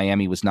off that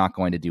Miami was not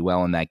going to do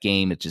well in that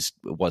game. It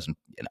wasn't,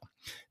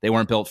 they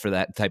weren't built for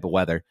that type of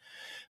weather.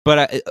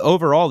 But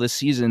overall this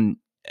season,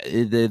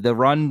 the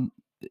run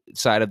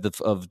side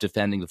of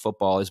defending the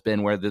football has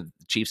been where the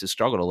Chiefs have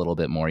struggled a little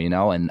bit more,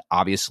 and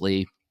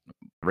obviously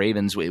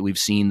Ravens, we've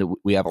seen that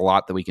we have a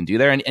lot that we can do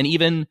there. And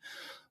even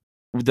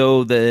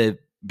though the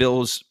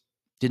Bills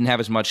didn't have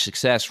as much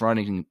success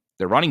running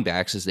their running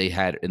backs as they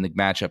had in the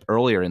matchup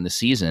earlier in the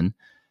season,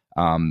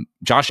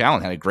 Josh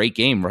Allen had a great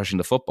game rushing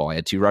the football. He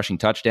had 2 rushing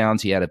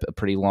touchdowns. He had a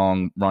pretty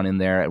long run in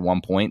there at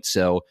one point.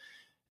 So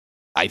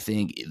I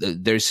think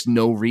there's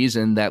no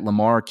reason that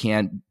Lamar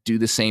can't do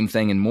the same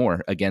thing and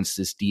more against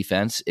this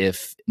defense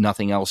if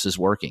nothing else is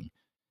working.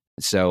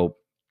 So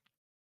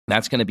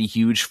that's going to be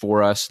huge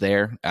for us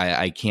there.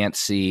 I can't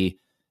see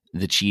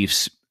the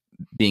Chiefs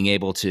being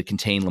able to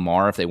contain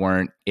Lamar if they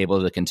weren't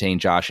able to contain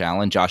Josh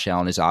Allen. Josh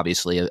Allen is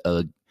obviously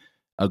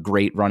a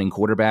great running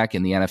quarterback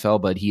in the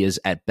NFL, but he is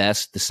at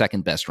best the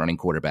second best running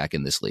quarterback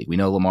in this league. We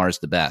know Lamar is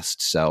the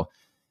best. So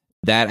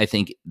that, I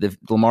think, the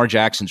Lamar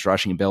Jackson's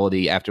rushing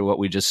ability after what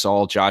we just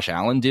saw Josh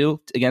Allen do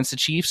against the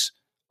Chiefs,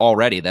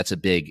 already that's a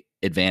big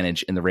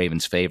advantage in the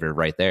Ravens' favor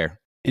right there.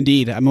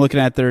 Indeed. I'm looking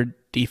at their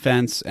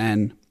defense,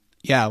 and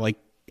yeah, like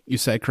you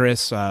said,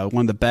 Chris, one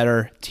of the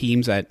better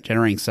teams at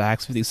generating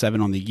sacks, 57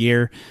 on the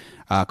year.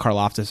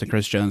 Karlaftis and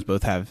Chris Jones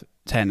both have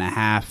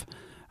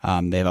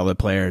 10.5. They have other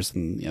players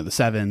and the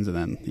sevens, and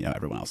then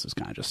everyone else is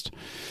kind of just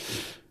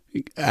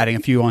adding a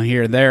few on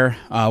here and there.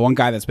 One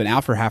guy that's been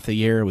out for half the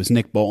year was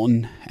Nick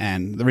Bolton,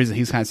 and the reason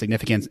he's kind of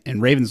significant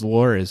in Ravens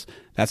lore is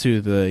that's who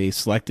the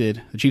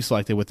Chiefs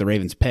selected with the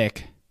Ravens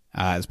pick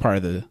as part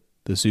of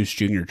the Zeus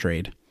Jr.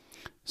 trade.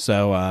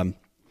 So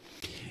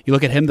you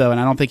look at him though, and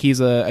I don't think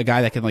he's a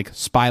guy that can like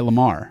spy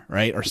Lamar,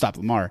 right, or stop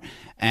Lamar.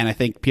 And I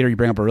think Peter, you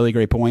bring up a really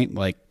great point.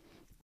 Like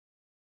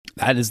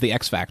that is the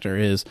X factor: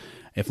 is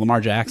if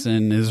Lamar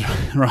Jackson is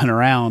running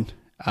around,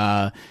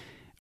 are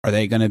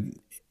they going to?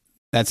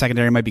 That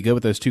secondary might be good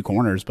with those 2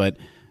 corners, but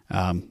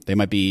they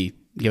might be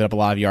giving up a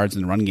lot of yards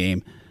in the run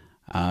game.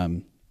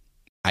 I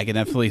can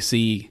definitely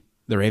see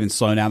the Ravens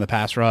slowing down the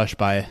pass rush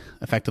by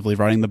effectively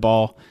running the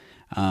ball.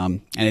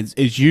 And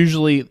it's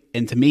usually,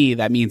 and to me,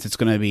 that means it's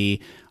going to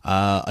be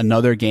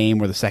another game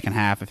where the second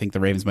half, I think the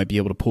Ravens might be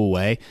able to pull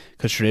away,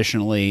 because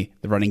traditionally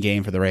the running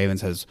game for the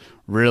Ravens has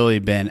really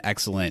been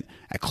excellent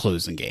at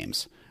closing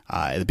games.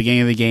 At the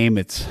beginning of the game,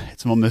 it's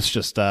almost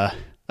just a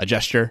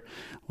gesture.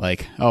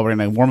 like, oh, we're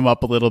going to warm them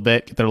up a little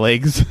bit, get their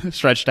legs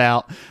stretched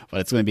out, but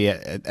it's going to be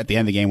at the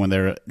end of the game when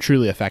they're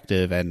truly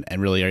effective and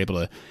really are able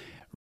to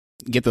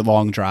get the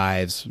long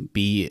drives,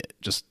 be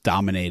just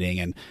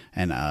dominating,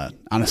 and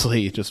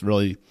honestly, just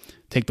really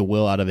take the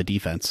will out of a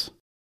defense.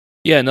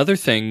 Yeah, another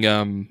thing,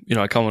 I kind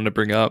of want to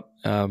bring up,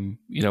 when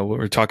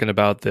we're talking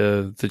about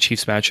the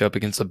Chiefs matchup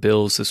against the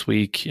Bills this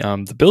week.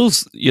 The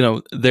Bills,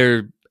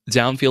 their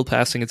downfield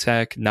passing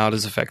attack not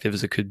as effective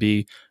as it could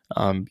be.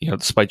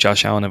 Despite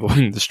Josh Allen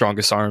having the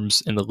strongest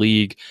arms in the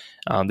league,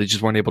 they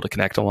just weren't able to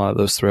connect a lot of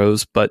those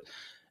throws. But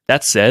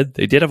that said,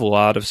 they did have a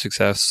lot of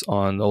success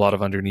on a lot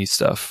of underneath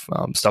stuff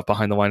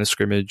behind the line of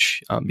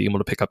scrimmage, being able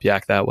to pick up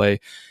yak that way.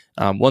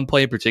 One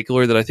play in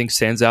particular that I think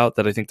stands out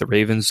that I think the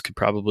Ravens could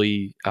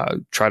probably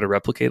try to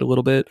replicate a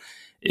little bit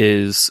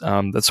is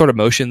that sort of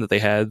motion that they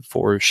had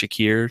for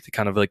Shakir to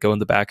kind of like go in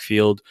the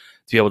backfield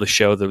to be able to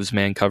show those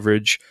man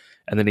coverage.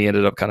 And then he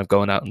ended up kind of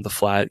going out in the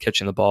flat,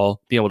 catching the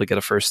ball, being able to get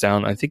a first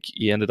down. I think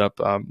he ended up,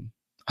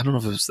 I don't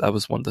know if that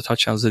was one of the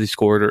touchdowns that he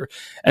scored, or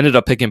ended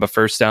up picking up a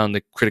first down in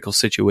the critical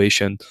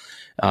situation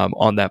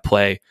on that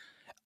play.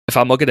 If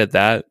I'm looking at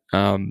that,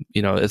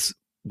 it's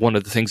one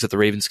of the things that the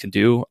Ravens can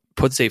do,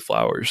 put Zay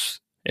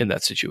Flowers in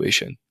that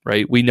situation,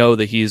 right? We know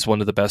that he's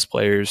one of the best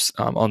players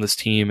on this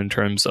team in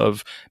terms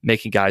of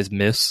making guys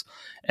miss.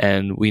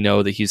 And we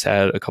know that he's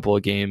had a couple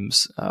of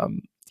games,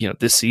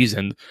 this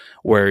season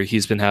where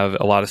he's been have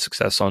a lot of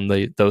success on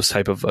those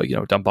type of,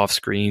 dump off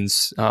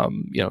screens,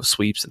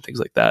 sweeps and things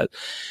like that.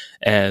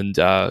 And,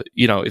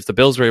 if the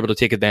Bills were able to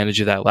take advantage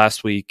of that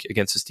last week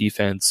against his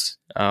defense,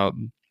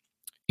 and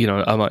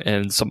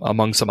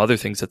among some other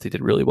things that they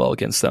did really well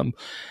against them.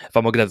 If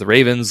I'm looking at the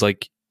Ravens,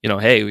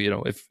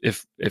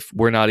 if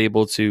we're not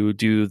able to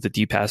do the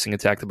deep passing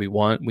attack that we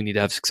want, we need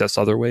to have success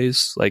other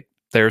ways. Like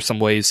there are some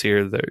ways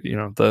here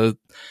that,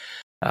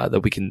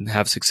 that we can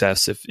have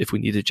success if we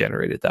need to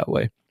generate it that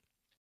way.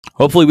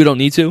 Hopefully we don't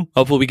need to.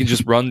 Hopefully we can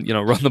just run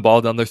the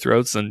ball down their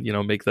throats and,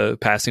 make the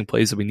passing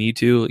plays that we need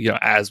to,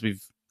 as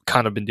we've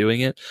kind of been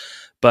doing it.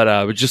 But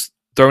we're just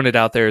throwing it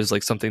out there as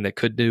like something that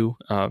could do,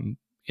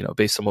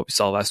 based on what we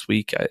saw last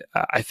week.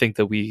 I think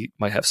that we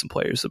might have some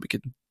players that we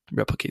could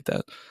replicate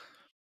that.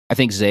 I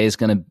think Zay is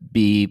going to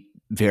be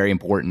very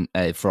important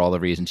for all the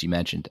reasons you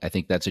mentioned. I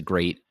think that's a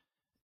great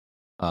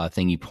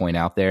thing you point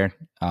out there.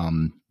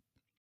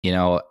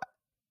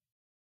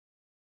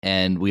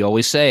 And we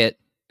always say it,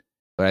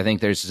 but I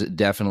think there's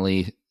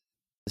definitely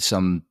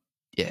some,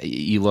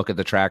 you look at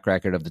the track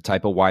record of the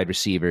type of wide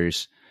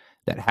receivers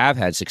that have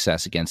had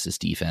success against this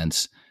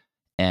defense.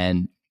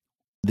 And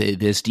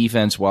this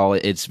defense, while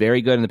it's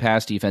very good in the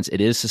pass defense,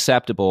 it is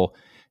susceptible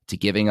to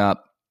giving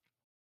up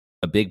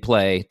a big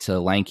play to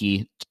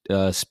lanky,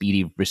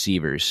 speedy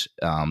receivers.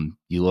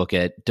 You look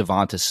at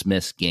Devonta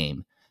Smith's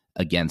game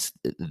against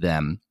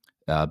them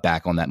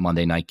back on that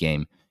Monday night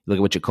game. Look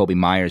at what Jacoby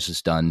Myers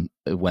has done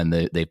when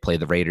they play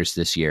the Raiders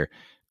this year.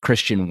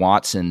 Christian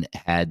Watson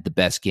had the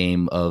best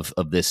game of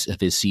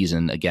his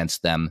season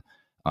against them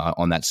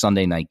on that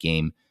Sunday night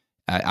game.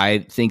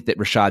 I think that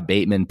Rashad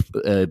Bateman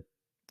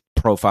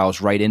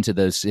profiles right into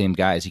those same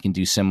guys. He can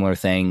do similar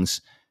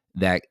things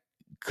that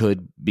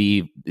could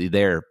be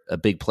there, a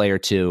big player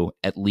too,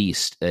 at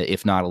least,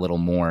 if not a little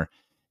more.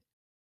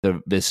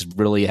 This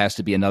really has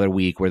to be another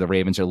week where the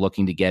Ravens are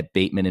looking to get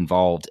Bateman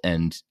involved,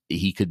 and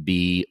he could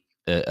be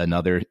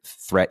another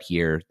threat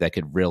here that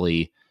could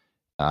really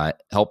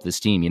help this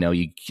team.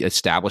 You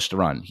establish the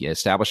run. You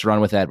establish the run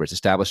with Edwards,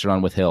 establish the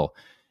run with Hill,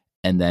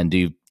 and then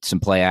do some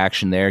play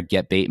action there,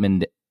 get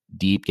Bateman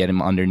deep, get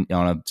him under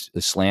on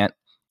a slant,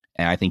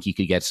 and I think you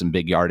could get some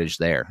big yardage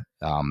there.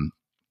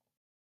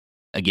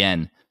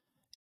 Again,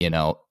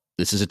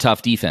 this is a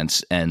tough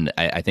defense, and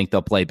I think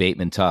they'll play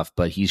Bateman tough,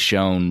 but he's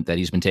shown that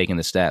he's been taking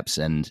the steps,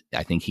 and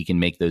I think he can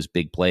make those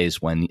big plays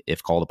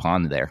if called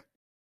upon there.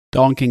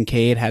 Dalton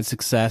Kincaid had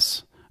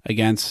success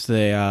against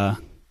the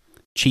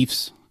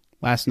Chiefs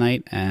last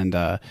night, and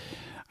I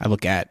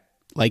look at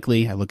Mark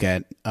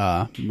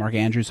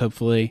Andrews,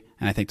 hopefully,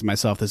 and I think to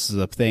myself, this is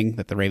a thing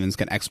that the Ravens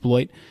can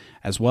exploit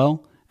as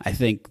well. I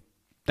think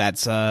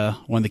that's one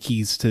of the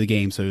keys to the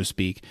game, so to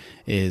speak,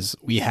 is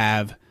we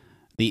have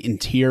the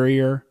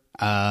interior,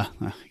 I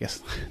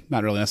guess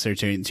not really necessarily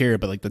to the interior,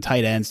 but like the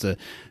tight ends to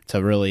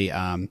really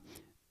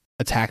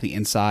attack the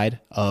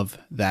inside of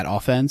that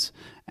offense,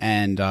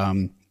 and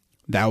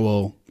that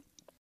will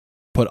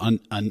put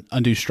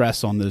undue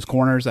stress on those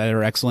corners that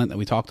are excellent that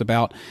we talked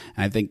about.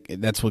 And I think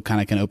that's what kind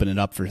of can open it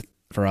up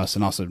for us,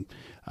 and also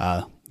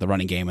the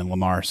running game and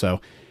Lamar.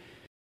 So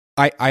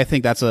I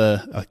think that's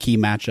a key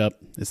matchup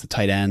is the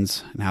tight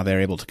ends and how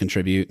they're able to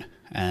contribute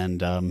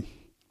and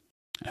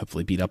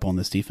hopefully beat up on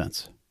this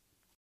defense.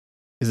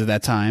 Is it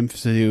that time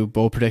to do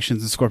bold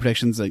predictions and score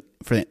predictions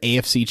for the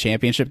AFC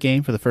Championship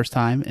game for the first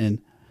time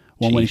in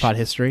One Winning Pod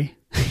history?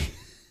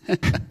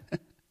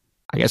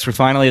 I guess we're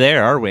finally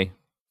there, are we?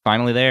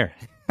 Finally there.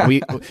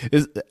 Do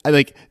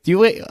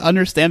you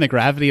understand the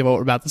gravity of what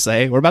we're about to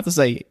say? We're about to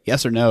say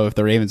yes or no if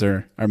the Ravens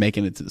are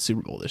making it to the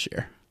Super Bowl this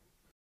year.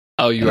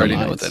 Oh, you already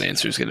know what that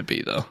answer is going to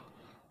be, though.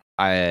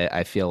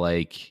 I feel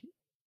like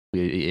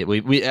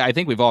I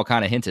think we've all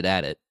kind of hinted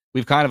at it.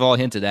 We've kind of all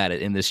hinted at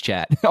it in this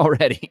chat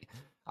already.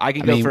 I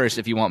can go first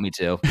if you want me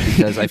to,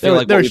 because I feel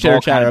like there's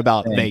chatter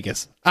about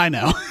Vegas. I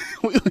know.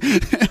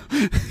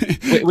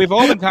 We've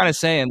all been kind of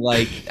saying,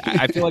 like,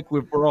 I feel like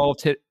we're all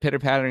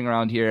pitter-pattering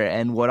around here,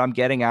 and what I'm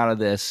getting out of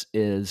this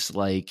is,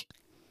 like,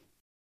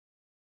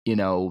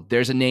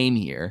 there's a name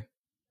here.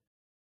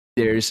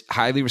 There's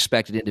highly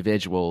respected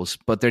individuals,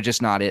 but they're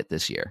just not it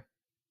this year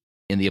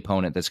in the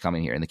opponent that's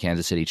coming here, in the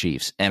Kansas City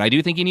Chiefs. And I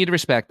do think you need to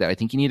respect that. I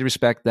think you need to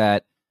respect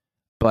that.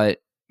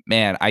 But,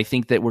 man, I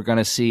think that we're going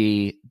to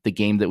see the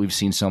game that we've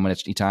seen so many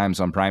times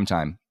on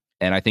primetime.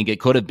 And I think it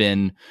could have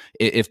been,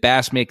 if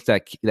Bass makes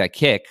that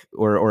kick,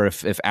 or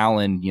if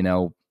Allen,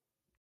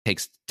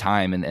 takes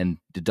time and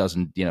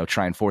doesn't,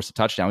 try and force a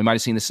touchdown, we might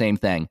have seen the same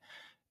thing.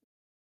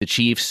 The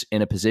Chiefs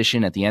in a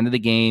position at the end of the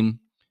game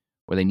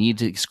where they need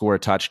to score a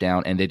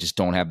touchdown and they just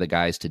don't have the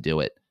guys to do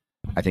it.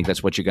 I think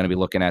that's what you're going to be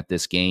looking at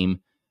this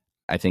game.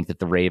 I think that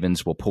the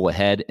Ravens will pull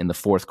ahead in the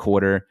fourth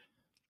quarter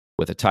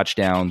with a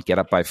touchdown, get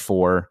up by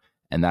 4,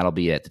 and that'll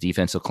be it. The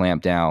defense will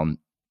clamp down.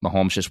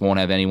 Mahomes just won't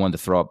have anyone to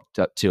throw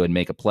up to and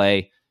make a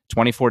play.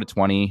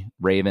 24-20,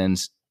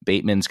 Ravens.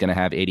 Bateman's going to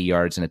have 80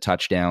 yards and a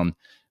touchdown.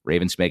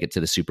 Ravens make it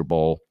to the Super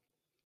Bowl.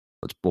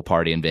 We'll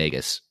party in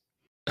Vegas.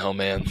 Oh,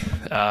 man.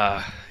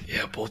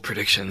 Yeah, bold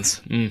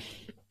predictions.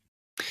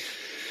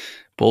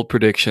 Bold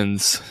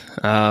predictions.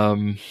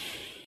 I'm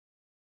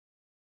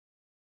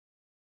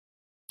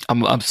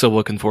still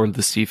looking forward to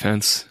this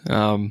defense.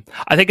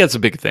 I think that's a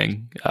big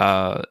thing,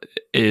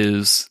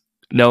 is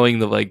knowing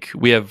that, like,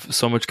 we have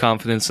so much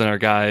confidence in our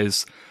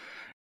guys.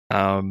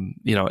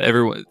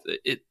 Everyone,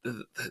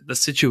 the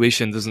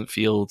situation doesn't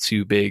feel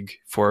too big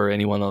for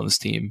anyone on this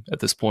team at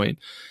this point.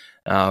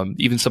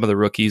 Even some of the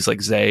rookies,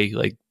 like Zay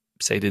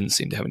didn't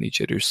seem to have any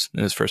jitters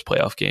in his first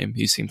playoff game.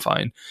 He seemed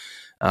fine.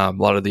 A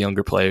lot of the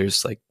younger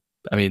players,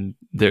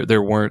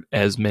 there weren't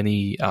as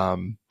many,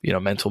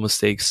 mental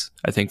mistakes,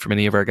 I think, for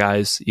many of our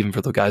guys, even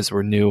for the guys that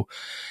were new.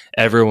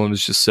 Everyone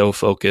was just so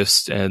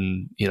focused,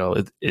 and,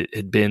 it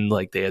had been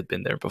like they had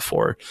been there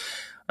before.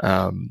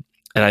 And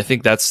I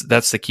think that's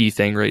the key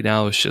thing right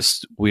now, is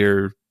just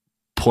we're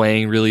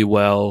playing really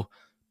well,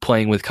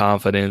 playing with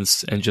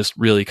confidence, and just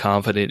really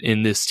confident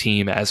in this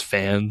team as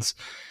fans.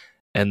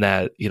 And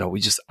that,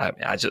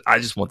 I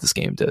just want this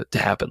game to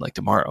happen like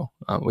tomorrow.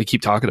 We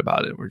keep talking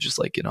about it. We're just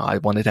like, I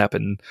want it to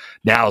happen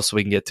now so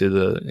we can get to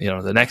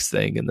the next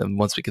thing. And then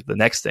once we get to the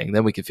next thing,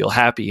 then we can feel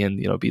happy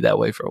and, be that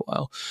way for a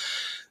while.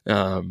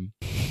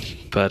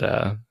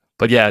 But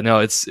yeah, no,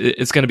 it's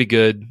going to be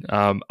good.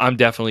 I'm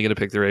definitely going to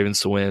pick the Ravens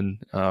to win.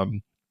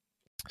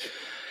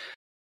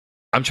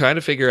 I'm trying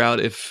to figure out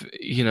if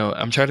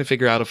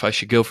I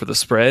should go for the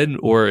spread,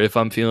 or if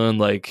I'm feeling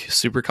like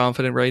super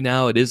confident right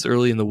now. It is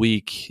early in the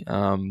week.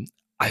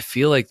 I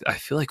feel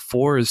like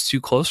 4 is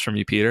too close for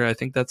me, Peter. I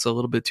think that's a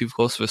little bit too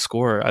close of a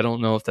score. I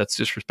don't know if that's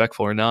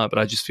disrespectful or not, but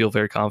I just feel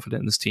very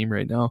confident in this team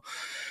right now.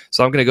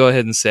 So I'm going to go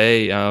ahead and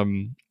say,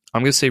 I'm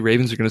going to say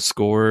Ravens are going to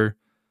score.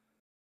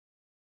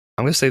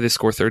 I'm going to say they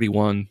score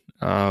 31,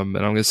 and I'm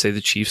going to say the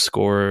Chiefs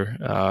score.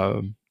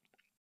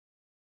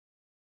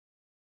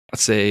 I'd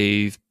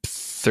say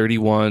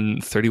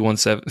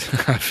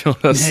 31-7. I feel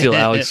like steal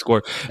Alex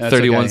score.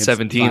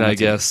 31-17, okay. I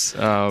guess.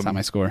 It's not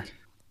my score.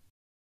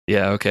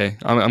 Yeah, okay.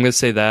 I'm going to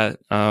say that.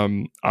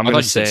 I'm going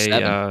to say.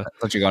 I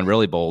thought you were going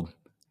really bold.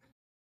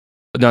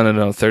 No.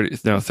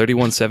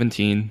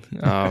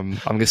 31-17. I'm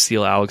going to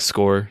steal Alex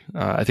score.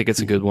 I think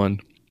it's a good one.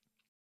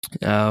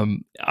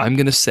 I'm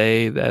going to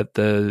say that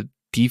the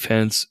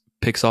defense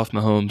picks off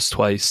Mahomes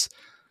twice.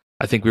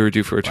 I think we were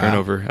due for a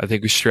turnover. Wow. I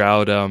think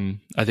Stroud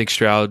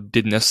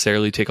didn't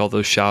necessarily take all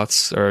those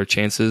shots or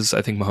chances.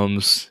 I think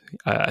Mahomes,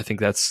 I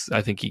think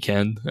he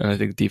can, and I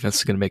think the defense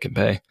is going to make him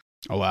pay.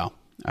 Oh, wow.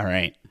 All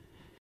right.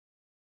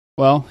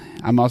 Well,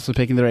 I'm also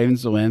picking the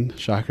Ravens to win.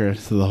 Shocker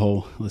to the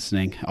whole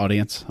listening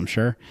audience, I'm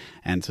sure,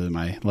 and to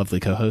my lovely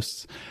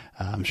co-hosts.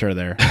 I'm sure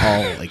they're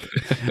all like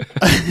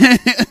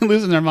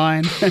losing their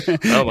mind.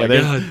 Oh my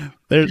God.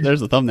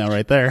 There's the thumbnail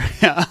right there.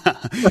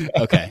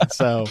 Okay,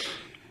 so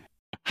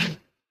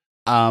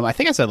I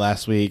think I said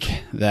last week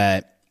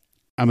that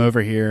I'm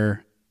over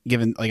here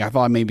given, like, I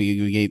thought maybe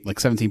we gave like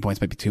 17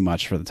 points might be too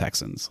much for the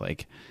Texans.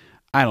 Like,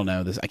 I don't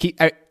know this.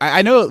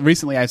 I know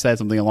recently I said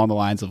something along the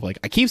lines of, like,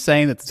 I keep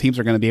saying that the teams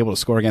are going to be able to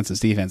score against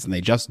this defense, and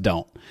they just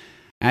don't.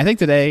 And I think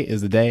today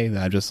is the day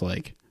that I'm just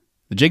like,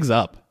 the jig's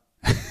up.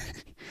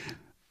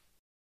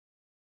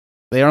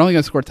 They are only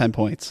going to score 10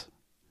 points.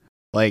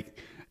 Like,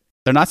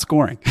 they're not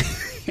scoring,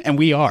 and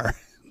we are.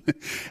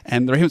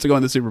 And the Ravens are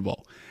going to the Super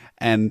Bowl.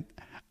 And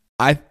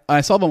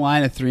I saw the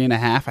line at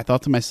 3.5. I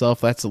thought to myself,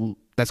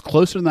 that's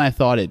closer than I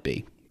thought it'd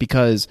be,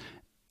 because,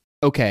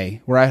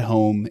 okay, we're at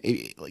home.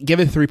 Give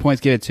it 3 points,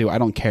 give it 2. I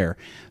don't care.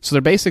 So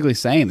they're basically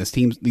saying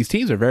these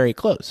teams are very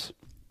close,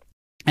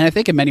 and I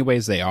think in many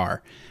ways they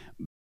are.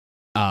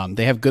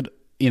 They have good,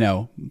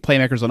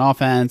 playmakers on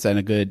offense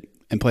and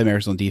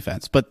playmakers on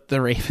defense, but the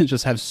Ravens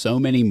just have so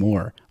many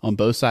more on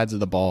both sides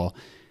of the ball.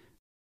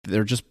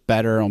 They're just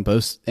better on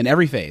both in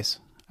every phase.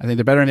 I think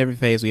they're better in every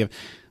phase. We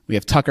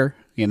have Tucker,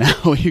 You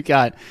know, you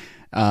got.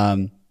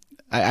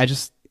 I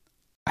just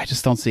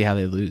don't see how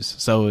they lose.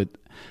 So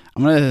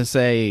I'm gonna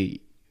say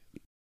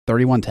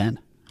 31-10.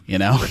 You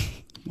know,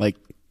 like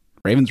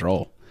Ravens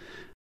roll.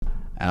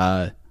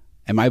 And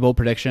my bold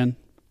prediction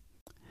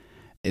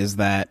is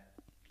that.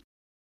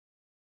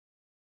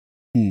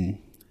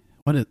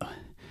 What is? I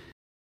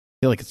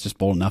feel like it's just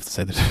bold enough to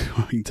say they're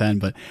going 10,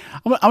 but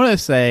I'm going to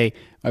say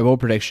my bold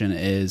prediction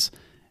is,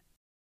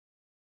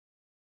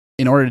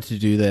 in order to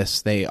do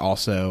this, they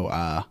also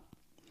are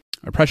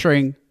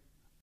pressuring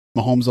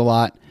Mahomes a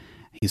lot.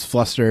 He's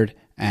flustered,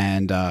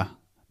 and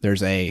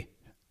there's a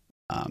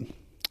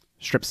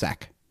strip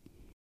sack.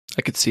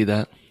 I could see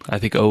that. I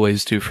think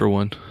Oweh's due for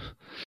one.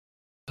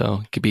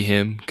 So it could be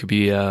him. Could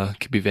be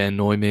Van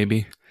Noy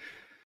maybe.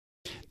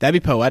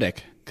 That'd be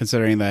poetic,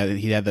 considering that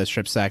he had the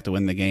strip sack to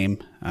win the game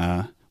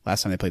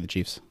last time they played the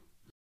Chiefs.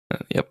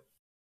 Yep.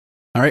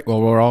 All right.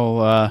 Well, we're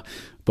all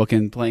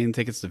booking plane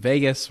tickets to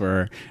Vegas.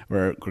 We're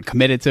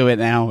committed to it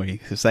now. We're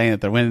saying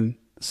that they're winning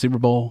the Super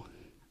Bowl.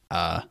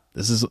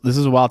 This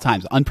is a wild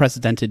times,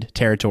 unprecedented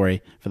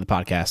territory for the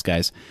podcast,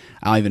 guys.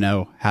 I don't even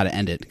know how to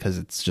end it because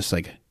it's just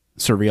like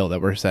surreal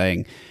that we're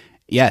saying,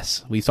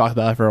 yes, we talked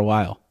about it for a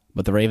while,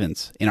 but the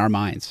Ravens, in our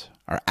minds,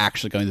 are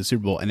actually going to the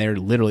Super Bowl, and they're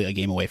literally a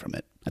game away from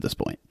it at this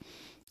point.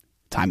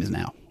 Time is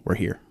now. We're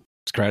here.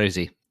 It's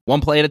crazy.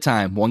 One play at a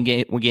time, one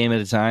game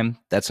at a time.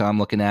 That's how I'm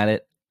looking at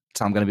it. That's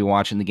how I'm going to be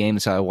watching the game.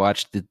 That's how I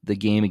watched the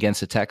game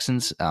against the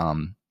Texans.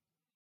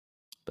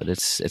 But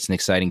it's an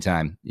exciting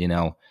time. You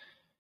know,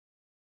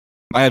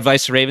 my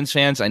advice to Ravens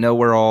fans, I know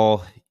we're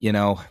all, you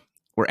know,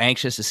 we're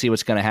anxious to see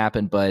what's going to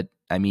happen, but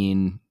I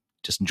mean,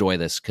 just enjoy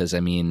this because, I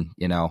mean,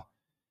 you know,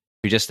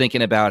 you're just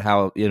thinking about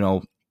how, you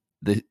know,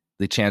 the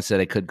chance that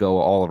it could go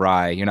all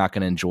awry, you're not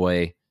going to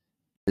enjoy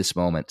this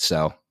moment.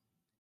 So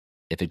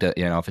if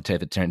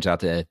it turns out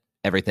that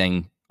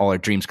everything, all our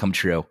dreams come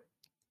true,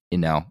 you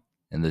know,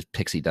 and the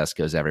pixie dust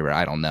goes everywhere.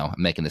 I don't know.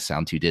 I'm making this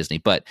sound too Disney,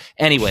 but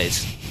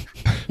anyways,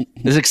 this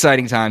is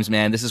exciting times,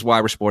 man. This is why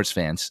we're sports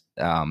fans.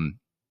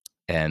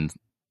 And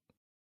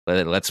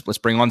let's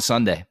bring on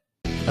Sunday.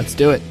 Let's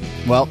do it.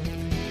 Well,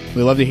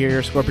 we love to hear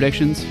your score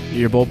predictions,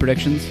 your bold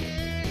predictions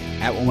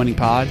at One Winning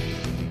Pod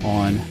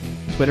on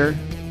Twitter,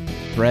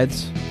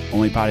 Threads,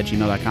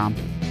 onlypod@gmail.com.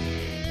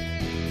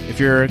 If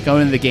you're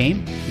going to the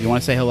game, if you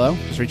want to say hello,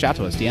 just reach out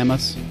to us, DM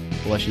us.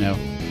 We'll let you know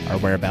our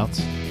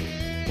whereabouts.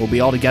 We'll be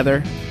all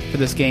together for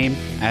this game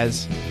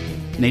as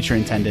nature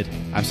intended.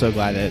 I'm so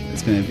glad that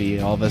it's going to be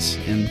all of us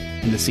in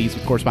the seats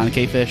with correspondent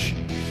K-Fish.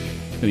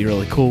 It's going to be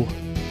really cool.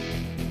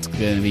 It's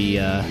going to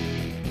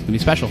be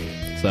special.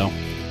 So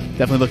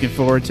definitely looking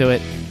forward to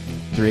it.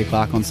 3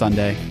 o'clock on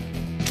Sunday.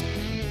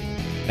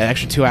 An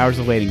extra 2 hours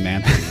of waiting,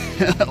 man,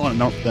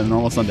 on a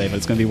normal Sunday, but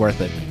it's going to be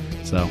worth it.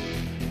 So,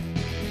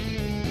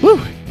 woo!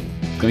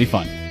 It's going to be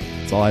fun.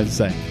 That's all I have to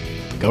say.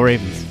 Go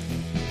Ravens.